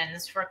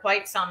sessions for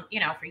quite some, you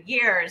know, for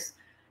years.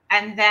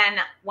 And then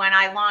when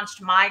I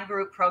launched my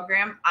group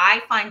program,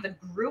 I find the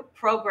group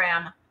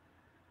program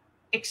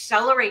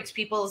accelerates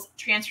people's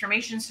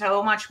transformation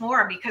so much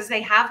more because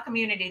they have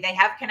community, they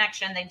have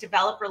connection, they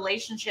develop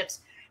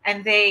relationships,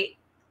 and they,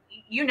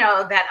 you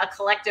know, that a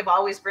collective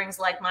always brings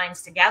like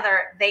minds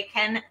together. They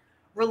can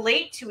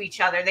relate to each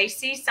other. They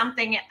see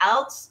something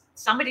else,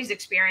 somebody's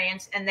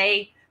experience, and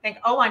they think,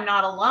 oh, I'm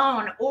not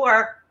alone.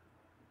 Or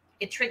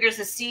it triggers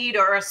a seed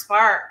or a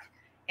spark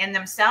in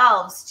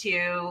themselves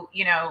to,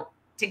 you know,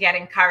 to get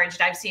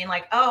encouraged. I've seen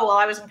like, oh, well,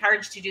 I was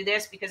encouraged to do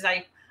this because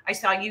I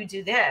saw you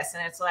do this.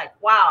 And it's like,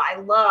 wow, I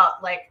love,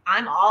 like,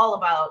 I'm all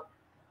about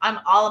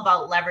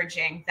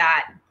leveraging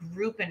that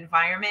group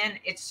environment.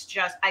 It's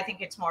just, I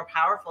think it's more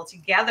powerful.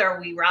 Together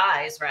we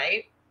rise,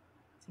 right?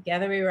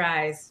 Together we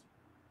rise.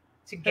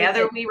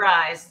 Together we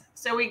rise.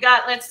 So we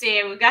got, let's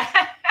see, we got,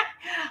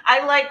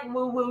 I like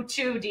woo woo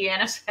too,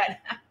 Deanna said.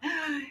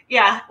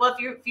 Yeah, well,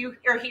 if you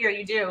are here,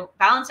 you do.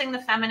 Balancing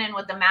the feminine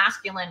with the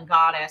masculine,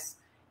 goddess.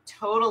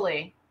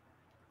 Totally.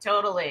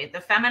 Totally.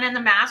 The feminine, the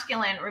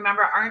masculine,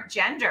 remember, aren't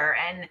gender,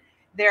 and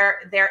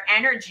they're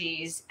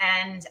energies.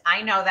 And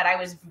I know that I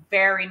was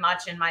very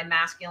much in my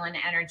masculine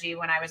energy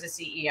when I was a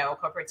CEO,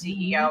 corporate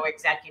CEO,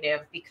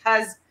 executive,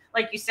 because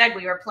like you said,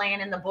 we were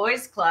playing in the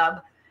boys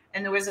club,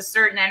 and there was a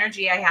certain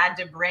energy I had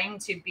to bring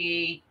to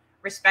be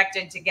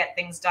respected, to get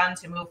things done,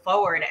 to move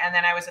forward. And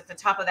then I was at the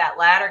top of that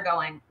ladder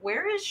going,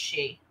 where is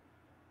she?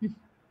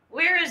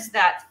 Where is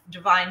that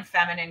divine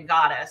feminine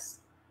goddess?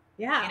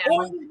 Yeah. You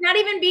know? Or not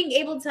even being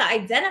able to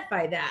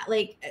identify that.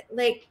 Like,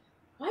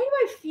 why do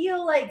I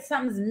feel like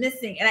something's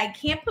missing and I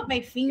can't put my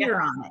finger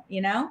on it,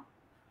 you know?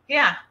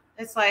 Yeah.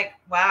 It's like,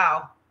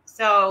 wow.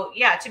 So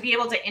yeah, to be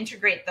able to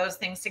integrate those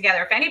things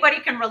together. If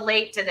anybody can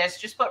relate to this,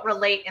 just put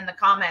relate in the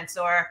comments,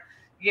 or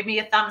give me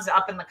a thumbs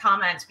up in the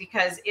comments,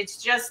 because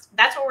it's just,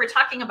 that's what we're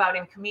talking about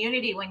in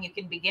community. When you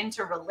can begin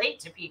to relate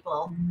to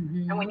people,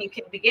 and when you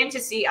can begin to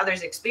see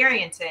others'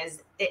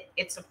 experiences,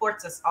 it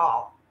supports us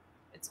all.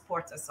 It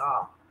supports us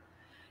all.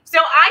 So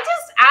I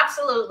just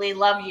absolutely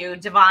love you,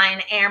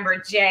 Divine Amber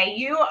J.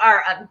 You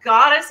are a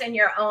goddess in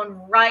your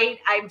own right.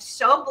 I'm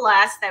so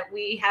blessed that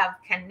we have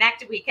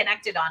connected. We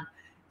connected on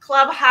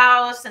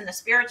Clubhouse and the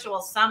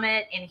Spiritual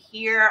Summit, and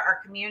here,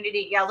 our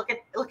community. Yeah, look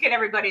at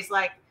everybody's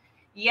like,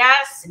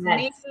 yes,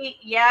 me,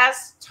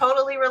 yes,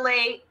 totally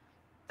relate.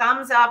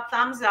 Thumbs up,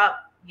 thumbs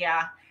up.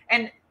 Yeah.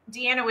 And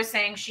Deanna was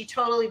saying she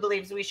totally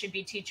believes we should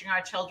be teaching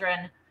our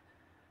children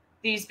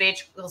these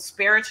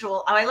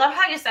spiritual. Oh, I love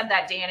how you said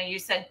that, Deanna. You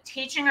said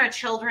teaching our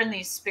children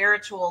these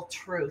spiritual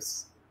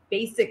truths,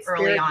 basic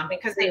early on,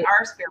 because they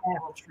are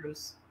spiritual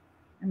truths.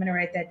 I'm going to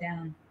write that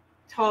down.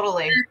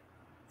 Totally.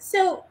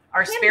 So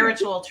our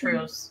spiritual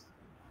truths.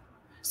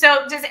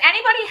 So does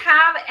anybody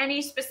have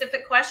any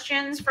specific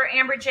questions for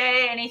Amber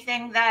J?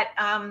 Anything that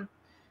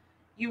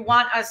you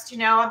want us to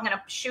know? I'm going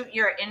to shoot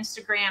your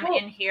Instagram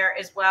in here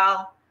as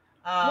well.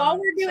 While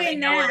we're doing so they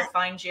know where to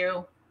find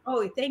you.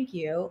 Oh, thank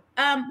you.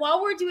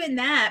 While we're doing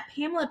that,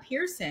 Pamela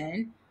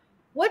Pearson,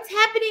 what's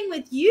happening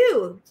with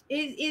you?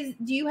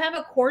 Do you have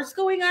a course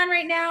going on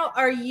right now?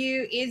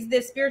 Is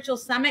the Spiritual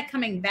Summit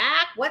coming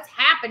back? What's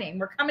happening?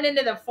 We're coming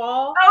into the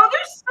fall. Oh,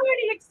 there's so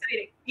many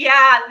exciting.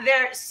 Yeah,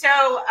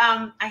 so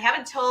I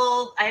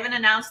haven't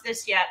announced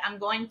this yet. I'm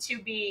going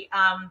to be,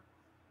 I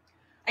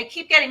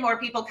keep getting more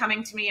people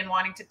coming to me and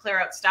wanting to clear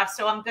out stuff.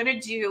 So I'm going to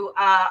do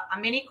a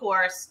mini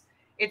course.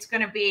 It's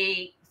going to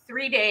be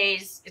 3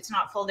 days. It's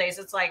not full days.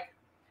 It's like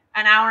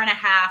an hour and a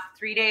half,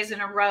 3 days in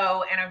a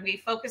row. And I'll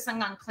be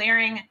focusing on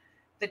clearing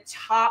the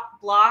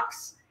top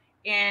blocks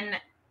in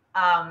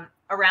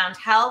around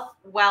health,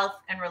 wealth,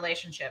 and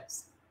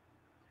relationships.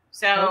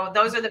 So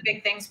those are the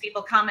big things.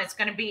 People come. It's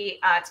going to be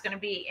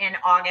in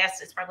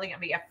August. It's probably going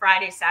to be a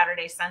Friday,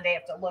 Saturday, Sunday. I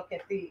have to look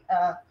at the,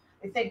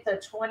 I think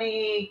the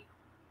 28th,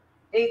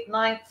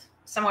 9th,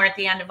 somewhere at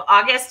the end of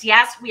August.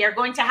 Yes, we are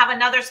going to have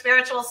another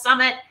Spiritual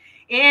Summit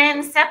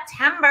in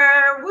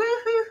September.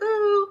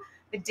 Woo-hoo-hoo.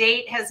 The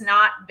date has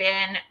not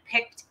been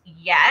picked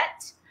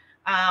yet.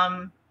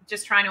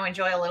 Just trying to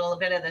enjoy a little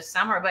bit of the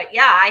summer. But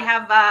yeah, I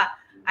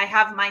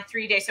have my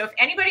 3 day. So if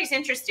anybody's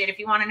interested, if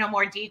you want to know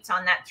more deets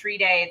on that 3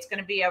 day, it's going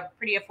to be a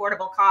pretty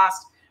affordable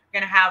cost. We're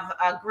going to have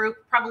a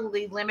group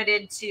probably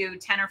limited to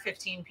 10 or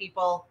 15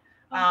 people,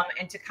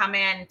 and to come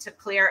in to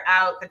clear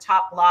out the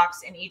top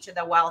blocks in each of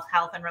the wealth,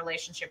 health, and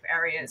relationship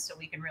areas, so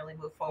we can really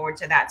move forward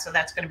to that. So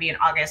that's going to be in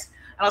August.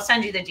 I'll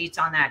send you the deets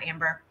on that,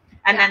 Amber.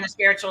 And then the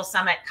Spiritual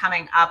Summit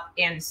coming up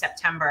in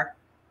September.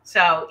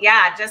 So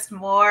yeah, just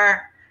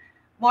more.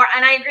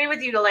 And I agree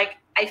with you to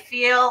I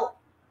feel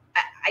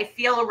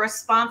a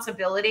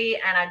responsibility,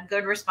 and a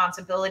good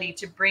responsibility,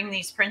 to bring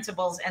these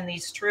principles and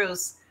these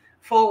truths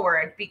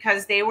forward,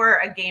 because they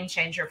were a game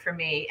changer for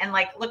me. And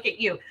look at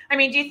you. I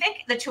mean, do you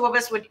think the two of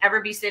us would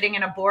ever be sitting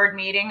in a board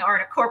meeting or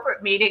in a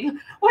corporate meeting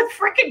with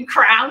freaking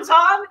crowns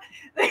on?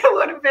 They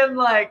would have been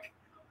like,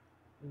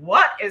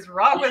 what is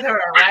wrong with her,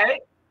 right?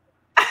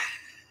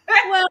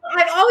 Well,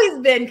 I've always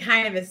been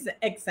kind of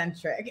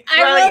eccentric.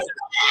 Yeah.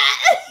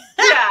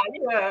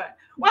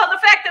 Well, the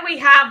fact that we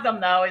have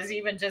them, though, is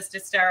even just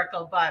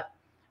hysterical. But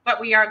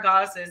we are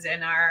goddesses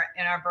in our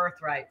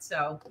birthright.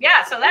 So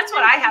yeah, so that's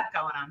what I have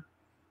going on.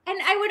 And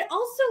I would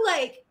also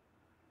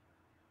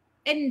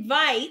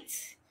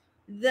invite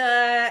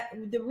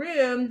the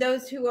room,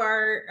 those who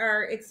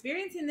are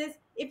experiencing this.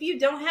 If you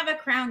don't have a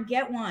crown,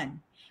 get one.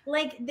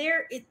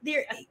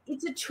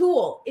 It's a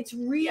tool. It's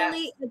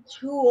really a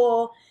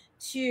tool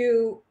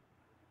to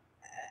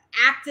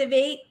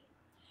activate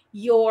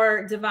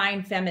your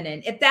divine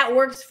feminine, if that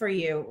works for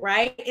you,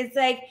 right? It's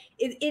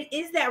it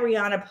is that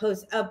Rihanna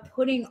pose of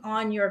putting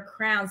on your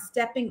crown,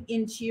 stepping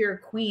into your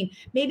queen.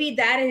 Maybe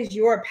that is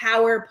your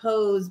power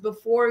pose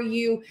before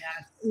you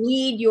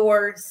lead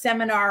your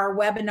seminar or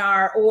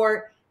webinar,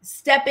 or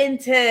step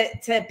into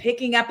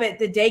picking up at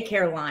the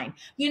daycare line.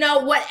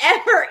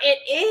 Whatever it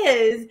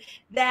is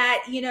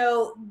that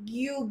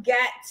you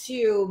get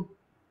to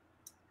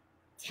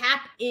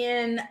tap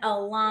in,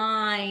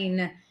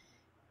 align,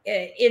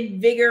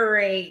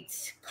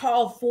 invigorate,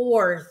 call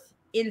forth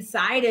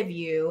inside of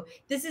you.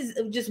 This is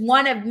just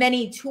one of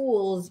many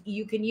tools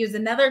you can use.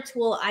 Another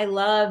tool I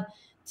love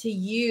to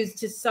use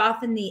to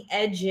soften the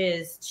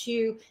edges,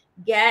 to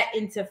get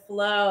into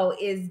flow,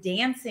 is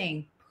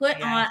dancing.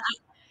 Put on,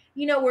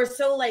 we're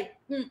so like,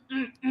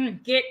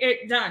 get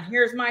it done.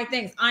 Here's my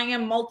things. I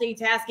am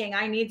multitasking.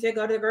 I need to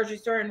go to the grocery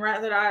store and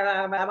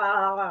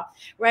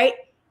right?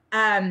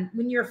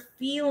 When you're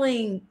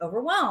feeling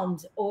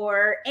overwhelmed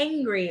or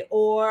angry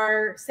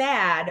or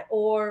sad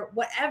or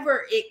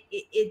whatever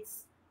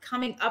it's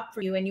coming up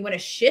for you, and you want to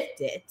shift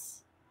it,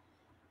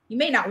 you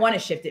may not want to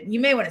shift it. You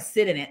may want to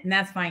sit in it, and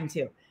that's fine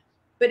too.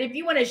 But if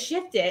you want to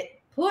shift it,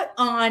 put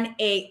on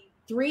a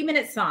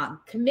 3-minute song.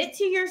 Commit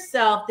to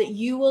yourself that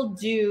you will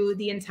do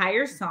the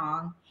entire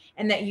song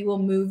and that you will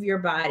move your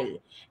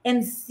body,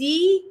 and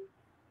see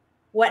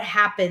what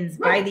happens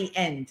by the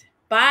end.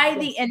 By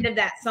the end of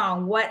that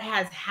song, what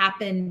has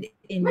happened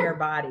in your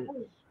body.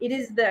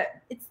 It's the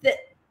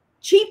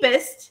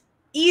cheapest,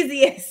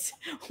 easiest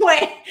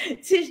way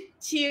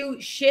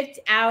to shift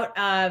out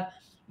of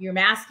your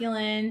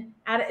masculine.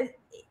 Shift out of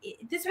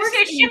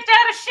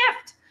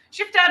shift.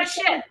 Shift out of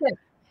shit.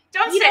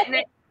 Don't sit in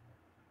it.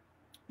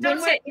 Don't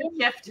sit in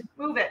your shift.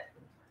 Move it.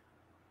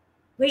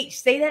 Wait,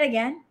 say that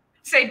again.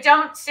 Say,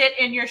 don't sit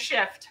in your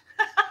shift.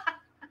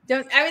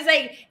 I was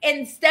like,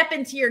 and step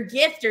into your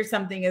gift or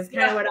something is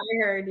kind of what I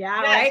heard.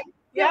 Yeah. Right.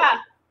 Yeah.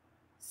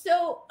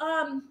 So,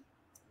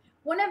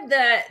 one of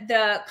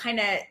the kind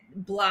of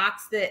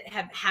blocks that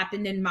have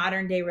happened in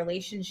modern day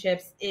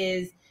relationships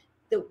is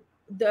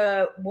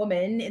the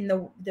woman in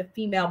the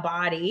female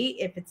body,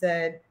 if it's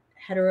a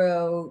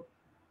hetero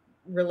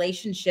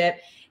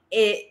relationship,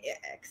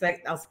 because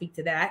I'll speak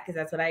to that because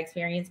that's what I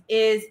experienced,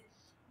 is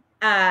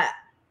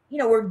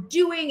we're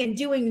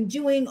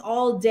doing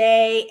all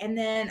day, and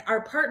then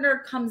our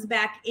partner comes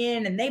back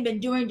in and they've been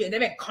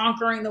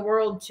conquering the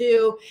world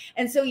too,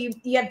 and so you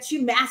have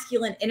two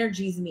masculine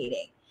energies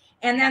meeting,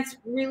 and that's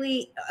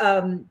really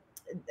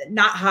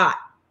not hot.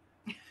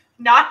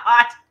 Not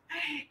hot.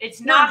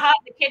 It's not hot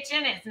in the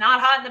kitchen. It's not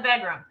hot in the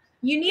bedroom.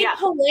 You need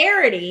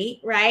polarity,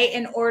 right,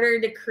 in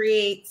order to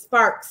create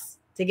sparks,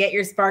 to get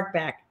your spark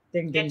back.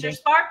 Get your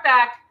spark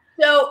back.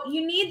 So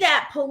you need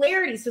that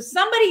polarity. So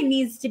somebody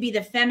needs to be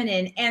the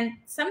feminine. And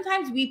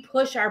sometimes we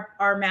push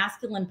our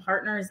masculine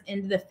partners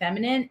into the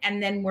feminine,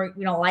 and then we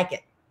don't like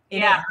it. It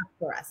ain't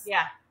for us.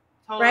 Yeah.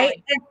 Totally.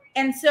 Right.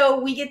 And so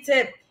we get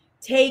to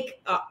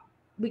take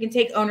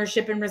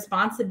ownership and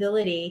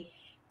responsibility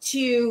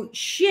to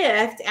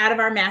shift out of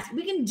our mask.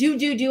 We can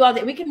do all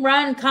that. We can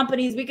run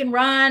companies. We can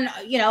run,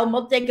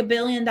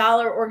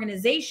 multi-billion-dollar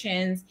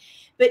organizations.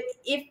 But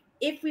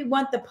if we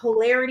want the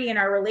polarity in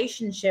our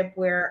relationship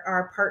where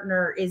our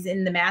partner is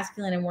in the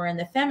masculine and we're in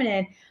the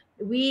feminine,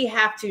 we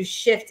have to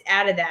shift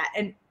out of that.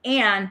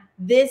 And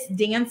this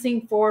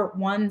dancing for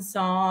one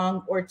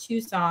song or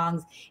two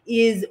songs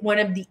is one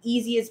of the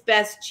easiest,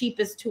 best,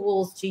 cheapest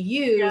tools to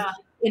use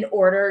in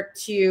order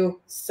to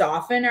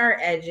soften our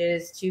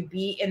edges, to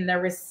be in the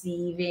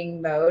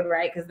receiving mode,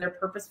 right? Because they're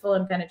purposeful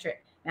and penetrate.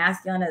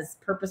 Masculine is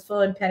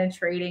purposeful and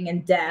penetrating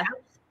and death.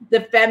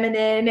 The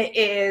feminine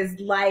is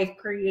life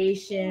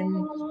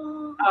creation.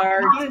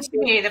 Come to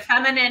me. The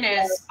feminine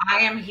is, I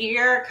am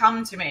here,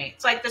 come to me.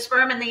 It's like the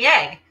sperm and the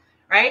egg,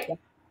 right? Yeah.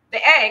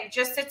 The egg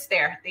just sits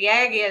there. The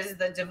egg is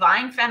the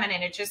divine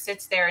feminine. It just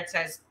sits there. It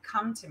says,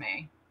 come to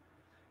me.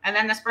 And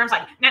then the sperm's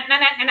like, and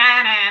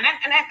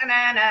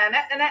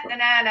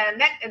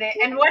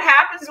what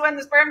happens when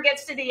the sperm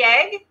gets to the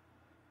egg?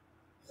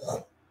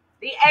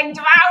 The egg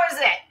devours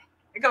it.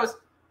 It goes,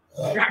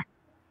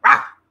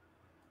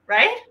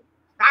 right?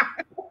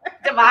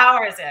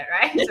 Devours it,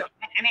 right? So,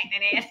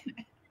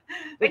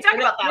 we talk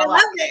about that a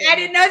lot. I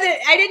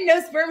didn't know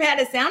sperm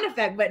had a sound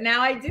effect, but now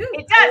I do.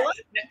 It does.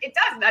 It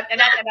does.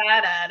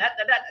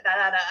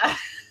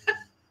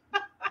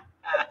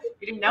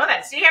 You didn't know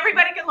that. See,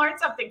 everybody can learn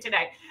something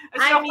today.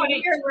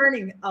 You're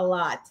learning a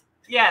lot.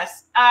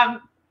 Yes.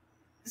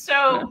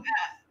 So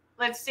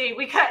let's see.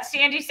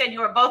 Sandy said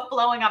you were both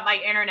blowing up my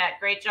internet.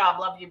 Great job.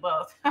 Love you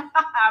both.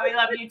 We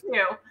love you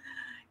too.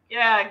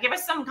 Yeah, give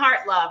us some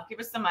heart love. Give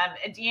us some.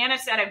 Deanna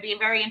said I'd be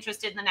very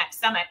interested in the next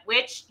summit,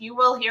 which you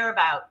will hear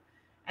about.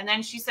 And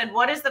then she said,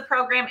 what is the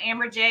program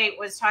Amber J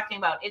was talking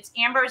about? It's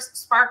Amber's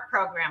Spark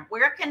program.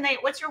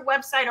 What's your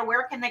website, or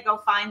where can they go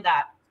find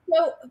that?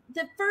 So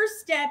the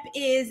first step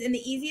is, and the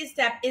easiest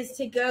step is,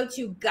 to go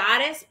to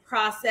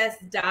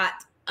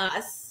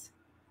goddessprocess.us,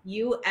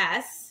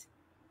 US.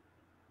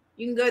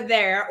 You can go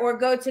there, or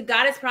go to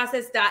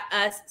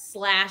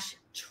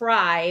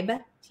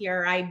goddessprocess.us/tribe,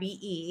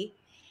 TRIBE.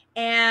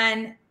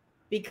 And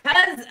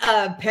because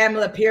of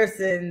Pamela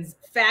Pearson's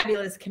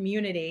fabulous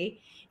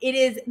community, it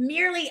is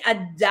merely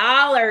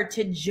 $1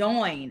 to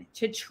join,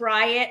 to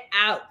try it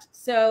out.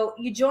 So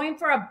you join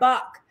for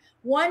 $1,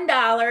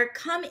 $1,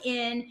 come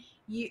in.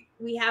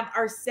 We have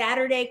our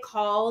Saturday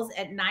calls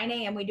at 9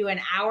 a.m. We do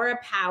an hour of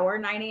power,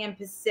 9 a.m.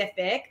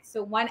 Pacific.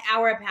 So 1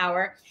 hour of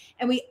power.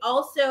 And we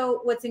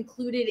also, what's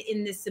included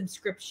in the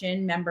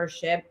subscription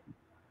membership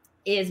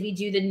is we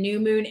do the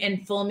new moon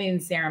and full moon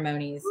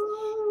ceremonies.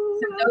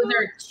 those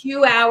are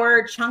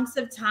 2-hour chunks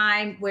of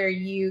time where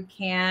you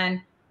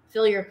can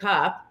fill your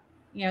cup.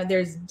 You know,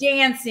 there's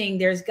dancing,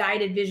 there's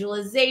guided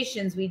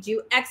visualizations, we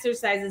do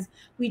exercises,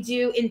 we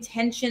do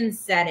intention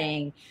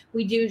setting,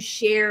 we do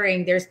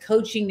sharing, there's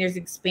coaching, there's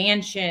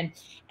expansion.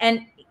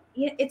 And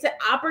it's an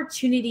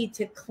opportunity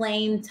to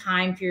claim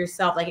time for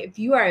yourself. Like if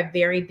you are a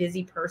very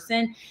busy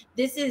person,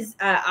 this is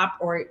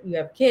or you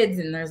have kids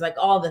and there's like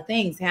all the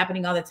things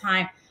happening all the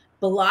time.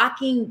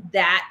 Blocking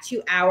that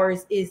 2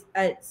 hours is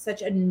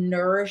such a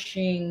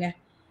nourishing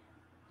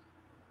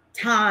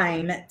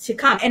time to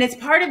come. And it's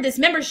part of this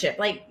membership.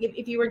 Like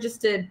if you were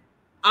just to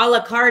a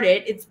la carte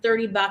it, it's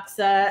 $30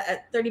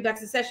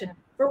 $30 a session.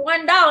 For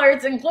 $1,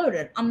 it's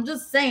included. I'm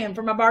just saying,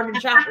 from a bargain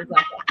shopper.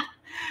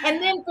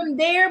 And then from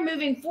there,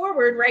 moving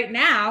forward, right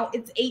now,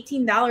 it's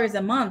 $18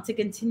 a month to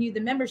continue the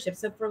membership.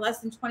 So for less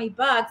than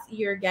 $20,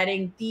 you're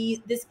getting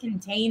this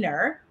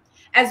container,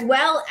 as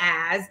well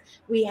as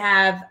we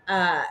have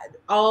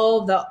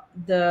all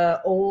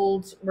the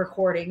old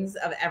recordings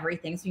of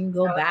everything. So you can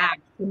go back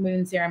to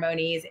moon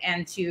ceremonies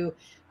and to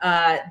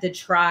the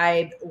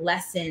tribe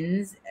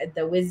lessons,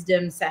 the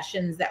wisdom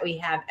sessions that we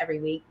have every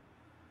week.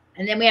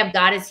 And then we have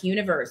Goddess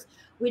Universe,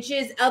 which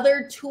is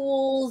other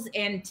tools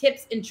and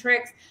tips and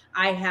tricks.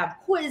 I have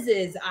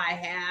quizzes. I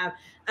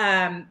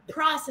have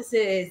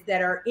processes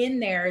that are in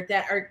there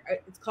that are,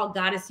 it's called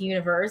Goddess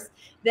Universe,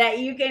 that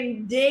you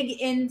can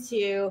dig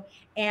into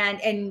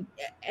and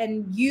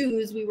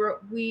use.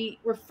 We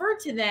refer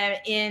to them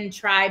in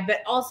tribe,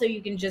 but also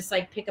you can just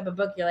like pick up a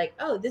book. You're like,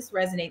 oh, this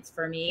resonates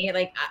for me.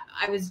 Like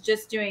I was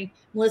just doing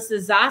Melissa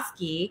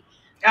Zosky.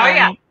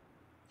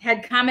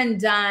 Had come and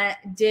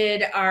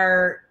did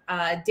our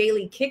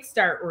daily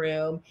kickstart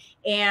room,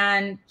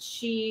 and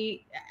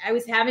I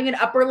was having an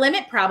upper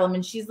limit problem,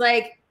 and she's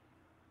like,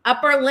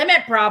 upper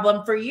limit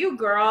problem for you,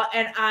 girl.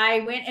 And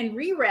I went and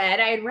reread.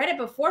 I had read it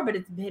before, but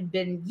it had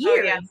been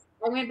years.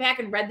 I went back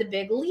and read The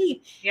Big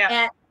Leap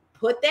and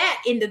put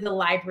that into the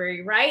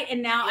library, right?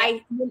 And now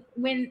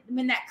when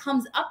that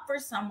comes up for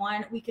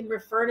someone, we can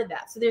refer to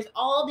that. So there's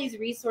all these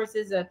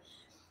resources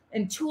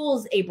and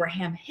tools.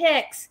 Abraham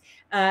Hicks,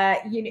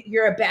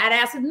 you're a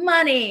badass with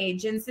money,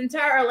 Jen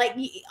Centauro, like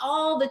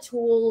all the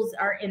tools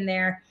are in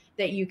there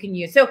that you can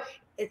use. So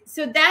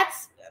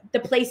that's the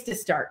place to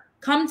start.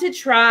 Come to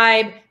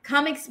Tribe,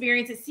 come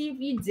experience it. See if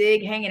you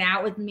dig hanging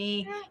out with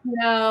me. You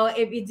know,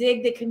 if you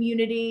dig the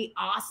community,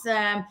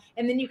 awesome.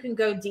 And then you can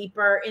go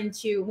deeper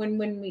into when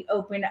we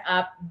open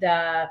up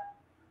the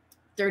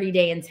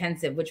 30-day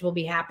intensive, which will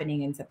be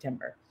happening in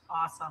September.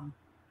 Awesome.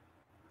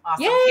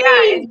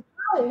 Yay!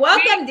 Oh,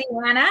 welcome,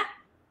 Deanna.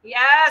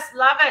 Yes,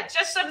 love it.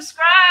 Just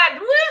subscribe.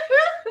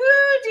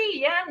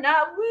 Woo-hoo-hoo,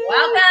 Deanna. Woo.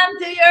 Welcome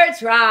to your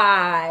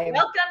tribe.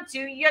 Welcome to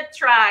your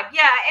tribe.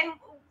 Yeah, and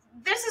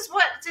this is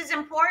what is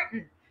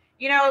important.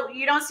 You know,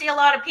 you don't see a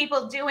lot of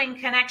people doing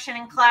connection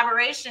and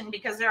collaboration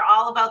because they're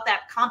all about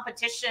that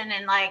competition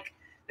and like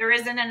there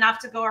isn't enough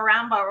to go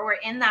around, but we're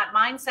in that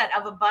mindset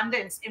of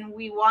abundance and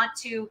we want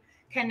to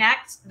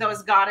connect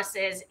those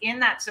goddesses in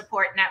that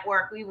support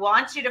network. We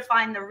want you to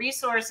find the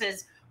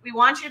resources. We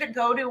want you to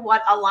go to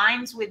what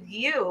aligns with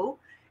you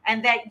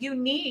and that you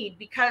need,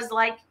 because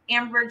like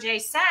Amber J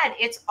said,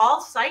 it's all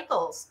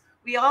cycles.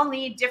 We all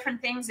need different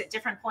things at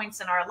different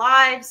points in our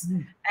lives.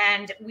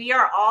 And we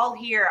are all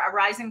here. A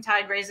rising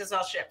tide raises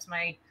all ships.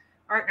 My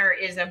partner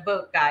is a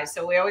boat guy.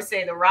 So we always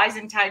say the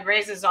rising tide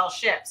raises all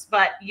ships,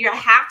 but you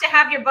have to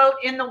have your boat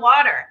in the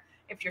water.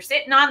 If you're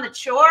sitting on the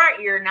shore,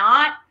 you're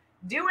not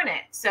doing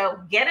it. So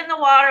get in the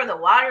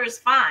water is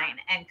fine,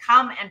 and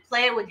come and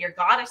play with your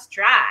goddess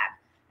tribe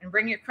and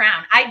bring your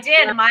crown. I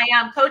did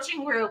my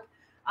coaching group.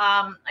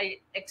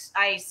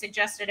 I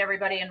suggested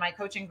everybody in my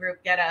coaching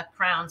group get a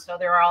crown. So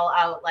they're all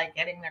out like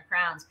getting their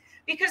crowns,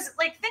 because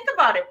like, think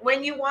about it.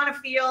 When you want to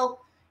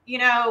feel, you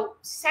know,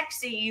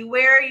 sexy, you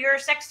wear your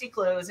sexy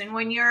clothes. And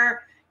when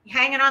you're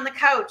hanging on the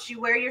couch, you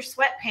wear your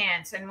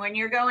sweatpants. And when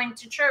you're going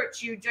to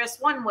church, you dress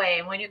one way.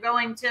 And when you're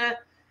going to,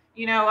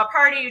 you know, a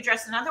party, you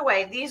dress another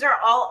way. These are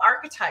all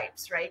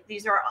archetypes, right?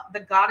 These are,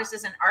 the goddess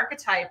is an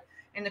archetype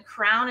and the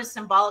crown is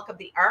symbolic of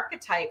the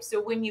archetype.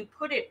 So when you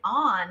put it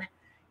on,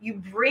 you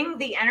bring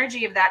the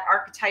energy of that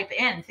archetype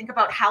in. Think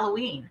about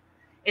Halloween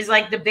is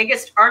like the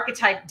biggest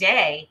archetype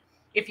day.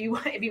 If you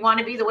want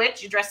to be the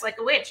witch, you dress like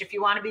a witch. If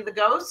you want to be the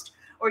ghost,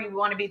 or you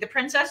want to be the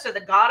princess or the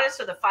goddess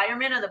or the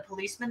fireman or the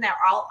policeman, they're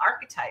all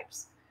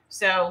archetypes.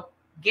 So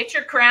get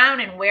your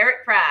crown and wear it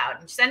proud.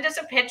 And send us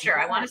a picture.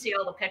 I want to see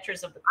all the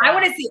pictures of the crowns. I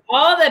want to see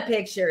all the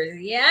pictures.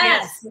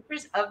 Yes.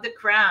 Pictures of the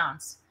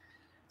crowns.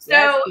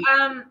 So,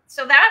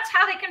 so that's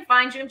how they can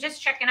find you. I'm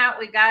just checking out.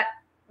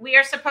 We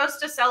are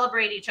supposed to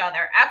celebrate each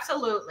other.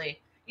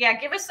 Absolutely. Yeah.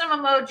 Give us some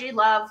emoji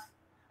love.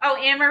 Oh,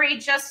 Anne-Marie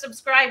just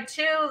subscribed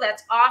too.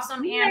 That's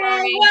awesome,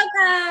 Anne-Marie.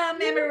 Welcome,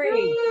 Anne-Marie.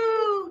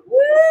 Woo.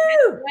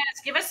 Woo.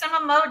 Yes, give us some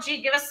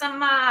emoji. Give us some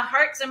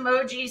hearts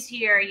emojis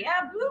here.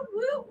 Yeah. Woo,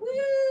 woo,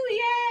 woo.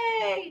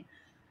 Yay.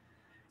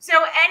 So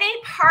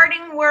any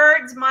parting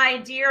words, my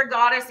dear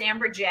goddess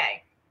Amber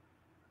J?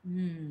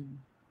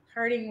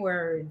 Parting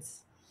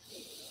words.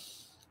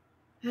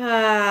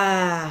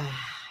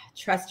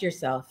 trust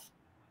yourself.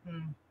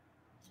 Mm.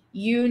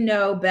 You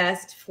know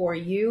best for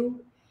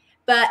you.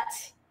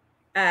 But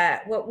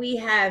what we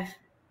have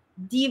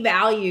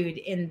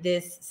devalued in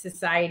this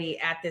society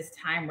at this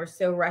time, we're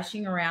so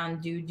rushing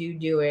around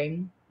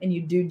doing, and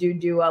you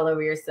do all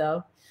over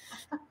yourself.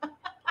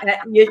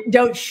 You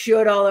don't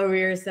should all over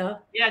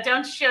yourself. Yeah,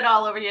 don't shit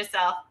all over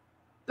yourself.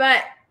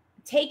 But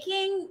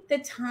taking the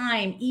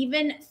time,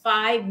 even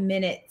 5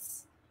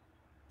 minutes,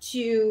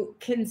 to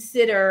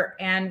consider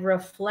and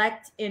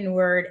reflect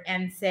inward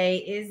and say,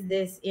 is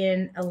this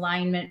in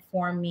alignment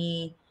for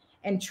me?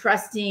 And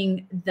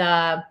trusting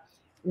the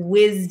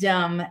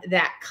wisdom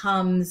that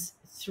comes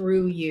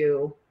through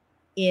you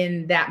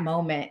in that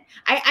moment.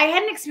 I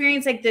had an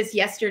experience like this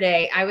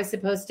yesterday. I was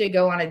supposed to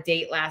go on a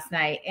date last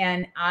night,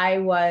 and I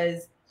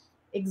was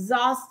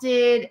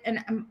exhausted,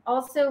 and I'm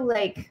also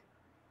like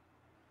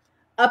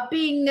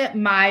upping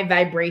my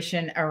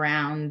vibration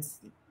around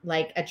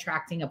like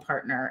attracting a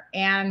partner,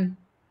 and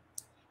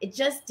it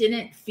just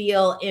didn't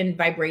feel in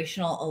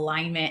vibrational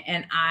alignment.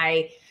 And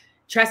I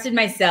trusted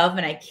myself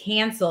and I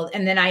canceled.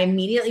 And then I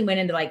immediately went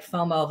into like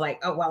FOMO of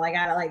like, oh, well, I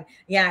gotta like,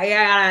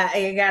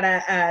 I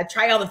gotta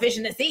try all the fish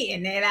in the sea,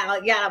 and then I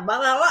gotta blah,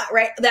 blah, blah,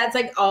 right? That's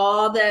like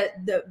all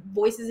the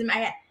voices in my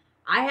head.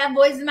 I have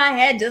voices in my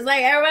head just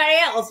like everybody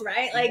else,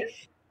 right?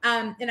 Like,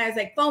 and I was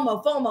like,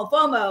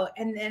 FOMO.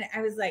 And then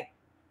I was like,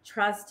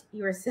 trust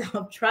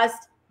yourself,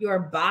 trust your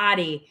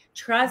body,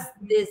 trust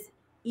this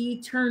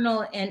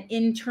eternal and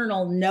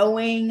internal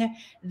knowing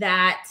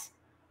that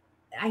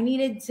I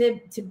needed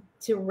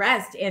to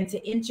rest and to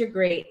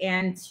integrate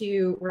and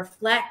to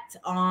reflect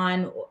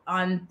on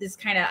this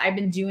kind of, I've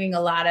been doing a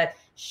lot of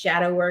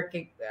shadow work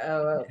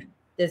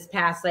this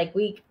past like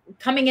week.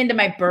 Coming into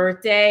my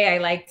birthday, I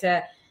like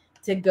to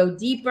go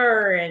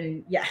deeper,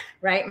 and yeah,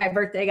 right, my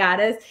birthday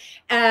goddess.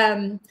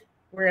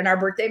 We're in our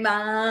birthday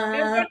month.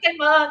 Birthday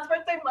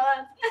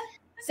month.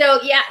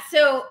 So yeah,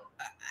 so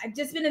I've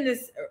just been in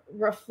this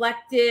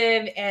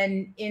reflective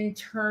and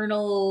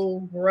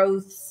internal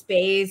growth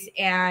space,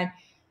 and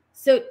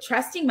so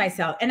trusting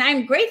myself. And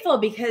I'm grateful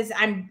because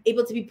I'm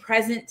able to be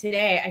present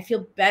today. I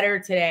feel better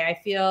today. I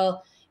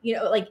feel,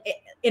 like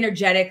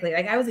energetically,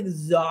 like I was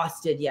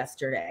exhausted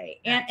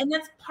yesterday. And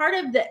that's part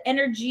of the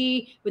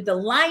energy with the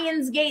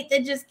Lion's Gate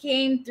that just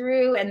came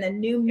through, and the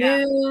new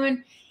moon.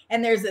 Yeah.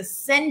 And there's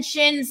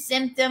ascension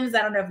symptoms.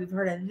 I don't know if you've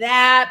heard of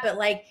that, but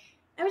like,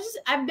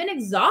 I've been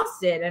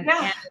exhausted, and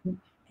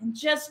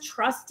just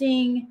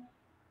trusting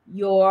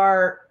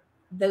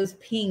those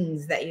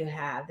pings that you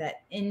have,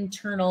 that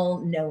internal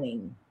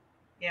knowing.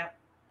 Yeah,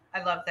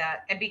 I love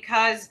that. And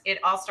because it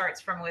all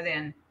starts from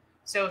within.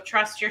 So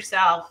trust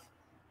yourself,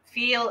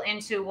 feel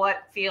into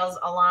what feels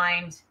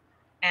aligned,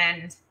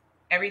 and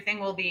everything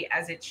will be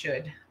as it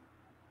should.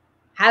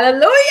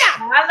 Hallelujah.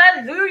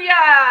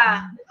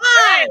 Hallelujah.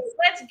 Right,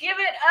 let's give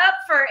it up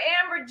for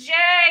Amber J.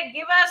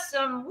 Give us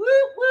some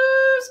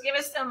woo-woos. Give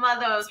us some of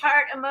those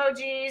heart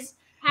emojis.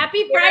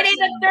 Happy Friday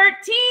the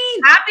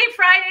 13th. Happy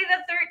Friday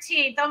the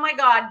 13th. Oh my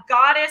God.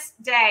 Goddess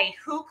Day.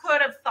 Who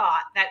could have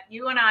thought that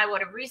you and I would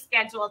have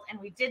rescheduled, and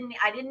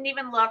I didn't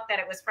even look that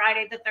it was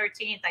Friday the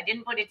 13th. I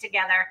didn't put it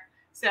together.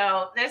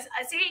 So I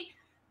see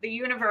the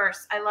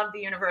universe. I love the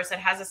universe. It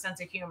has a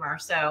sense of humor.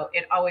 So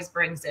it always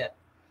brings it.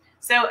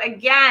 So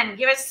again,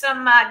 give us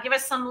some love,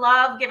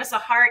 give us a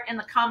heart in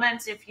the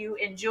comments if you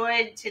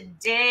enjoyed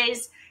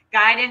today's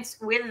guidance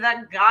with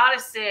the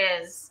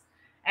goddesses.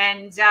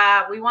 And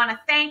we want to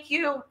thank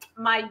you,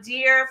 my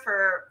dear,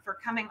 for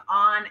coming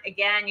on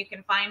again. You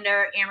can find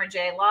her, Amber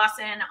J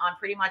Lawson, on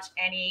pretty much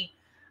any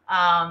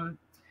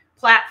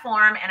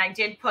platform. And I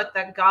did put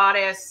the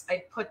goddess,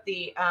 I put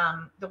the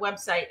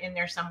website in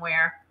there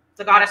somewhere,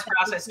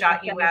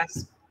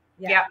 thegoddessprocess.us.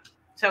 Yeah.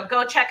 So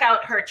go check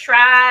out her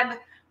tribe.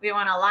 We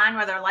want to align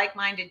with our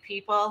like-minded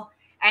people.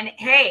 And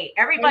hey,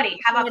 everybody,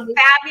 have a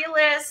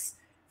fabulous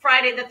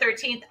Friday the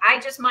 13th.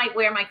 I just might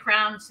wear my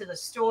crown to the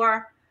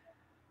store,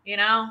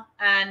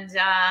 and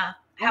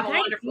have a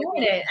wonderful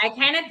day. I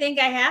kind of think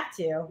I have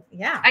to.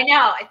 Yeah. I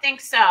know. I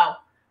think so.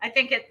 I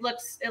think it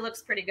looks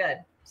pretty good.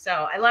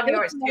 So I love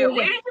yours too.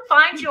 Where did you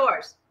find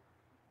yours?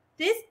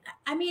 This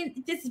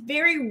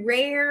very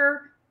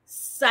rare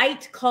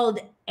site called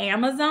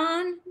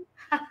Amazon.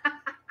 I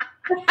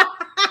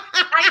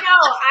know.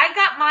 I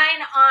got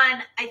mine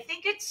on, I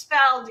think it's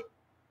spelled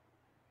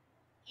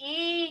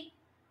ETSY.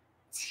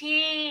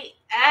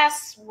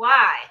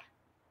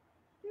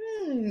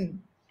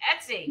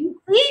 Etsy.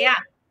 Yeah.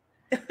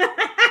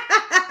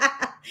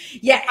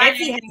 Yeah,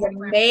 Etsy has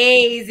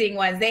amazing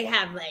ones. They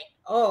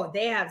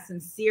have some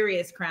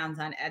serious crowns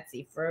on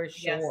Etsy for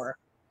sure.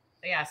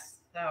 Yes.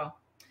 So,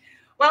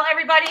 well,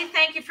 everybody,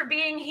 thank you for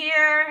being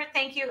here.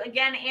 Thank you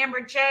again,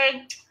 Amber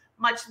J.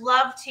 Much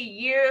love to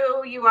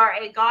you. You are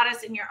a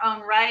goddess in your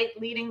own right,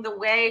 leading the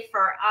way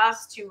for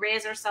us to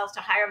raise ourselves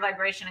to higher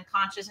vibration and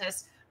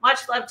consciousness.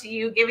 Much love to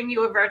you, giving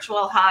you a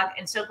virtual hug,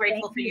 and so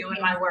grateful for you in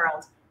my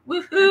world.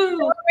 Woohoo! So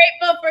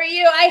grateful for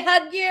you. I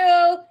hug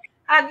you.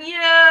 Hug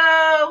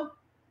you.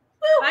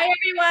 Bye,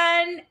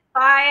 everyone.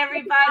 Bye,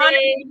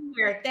 everybody.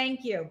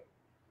 Thank you.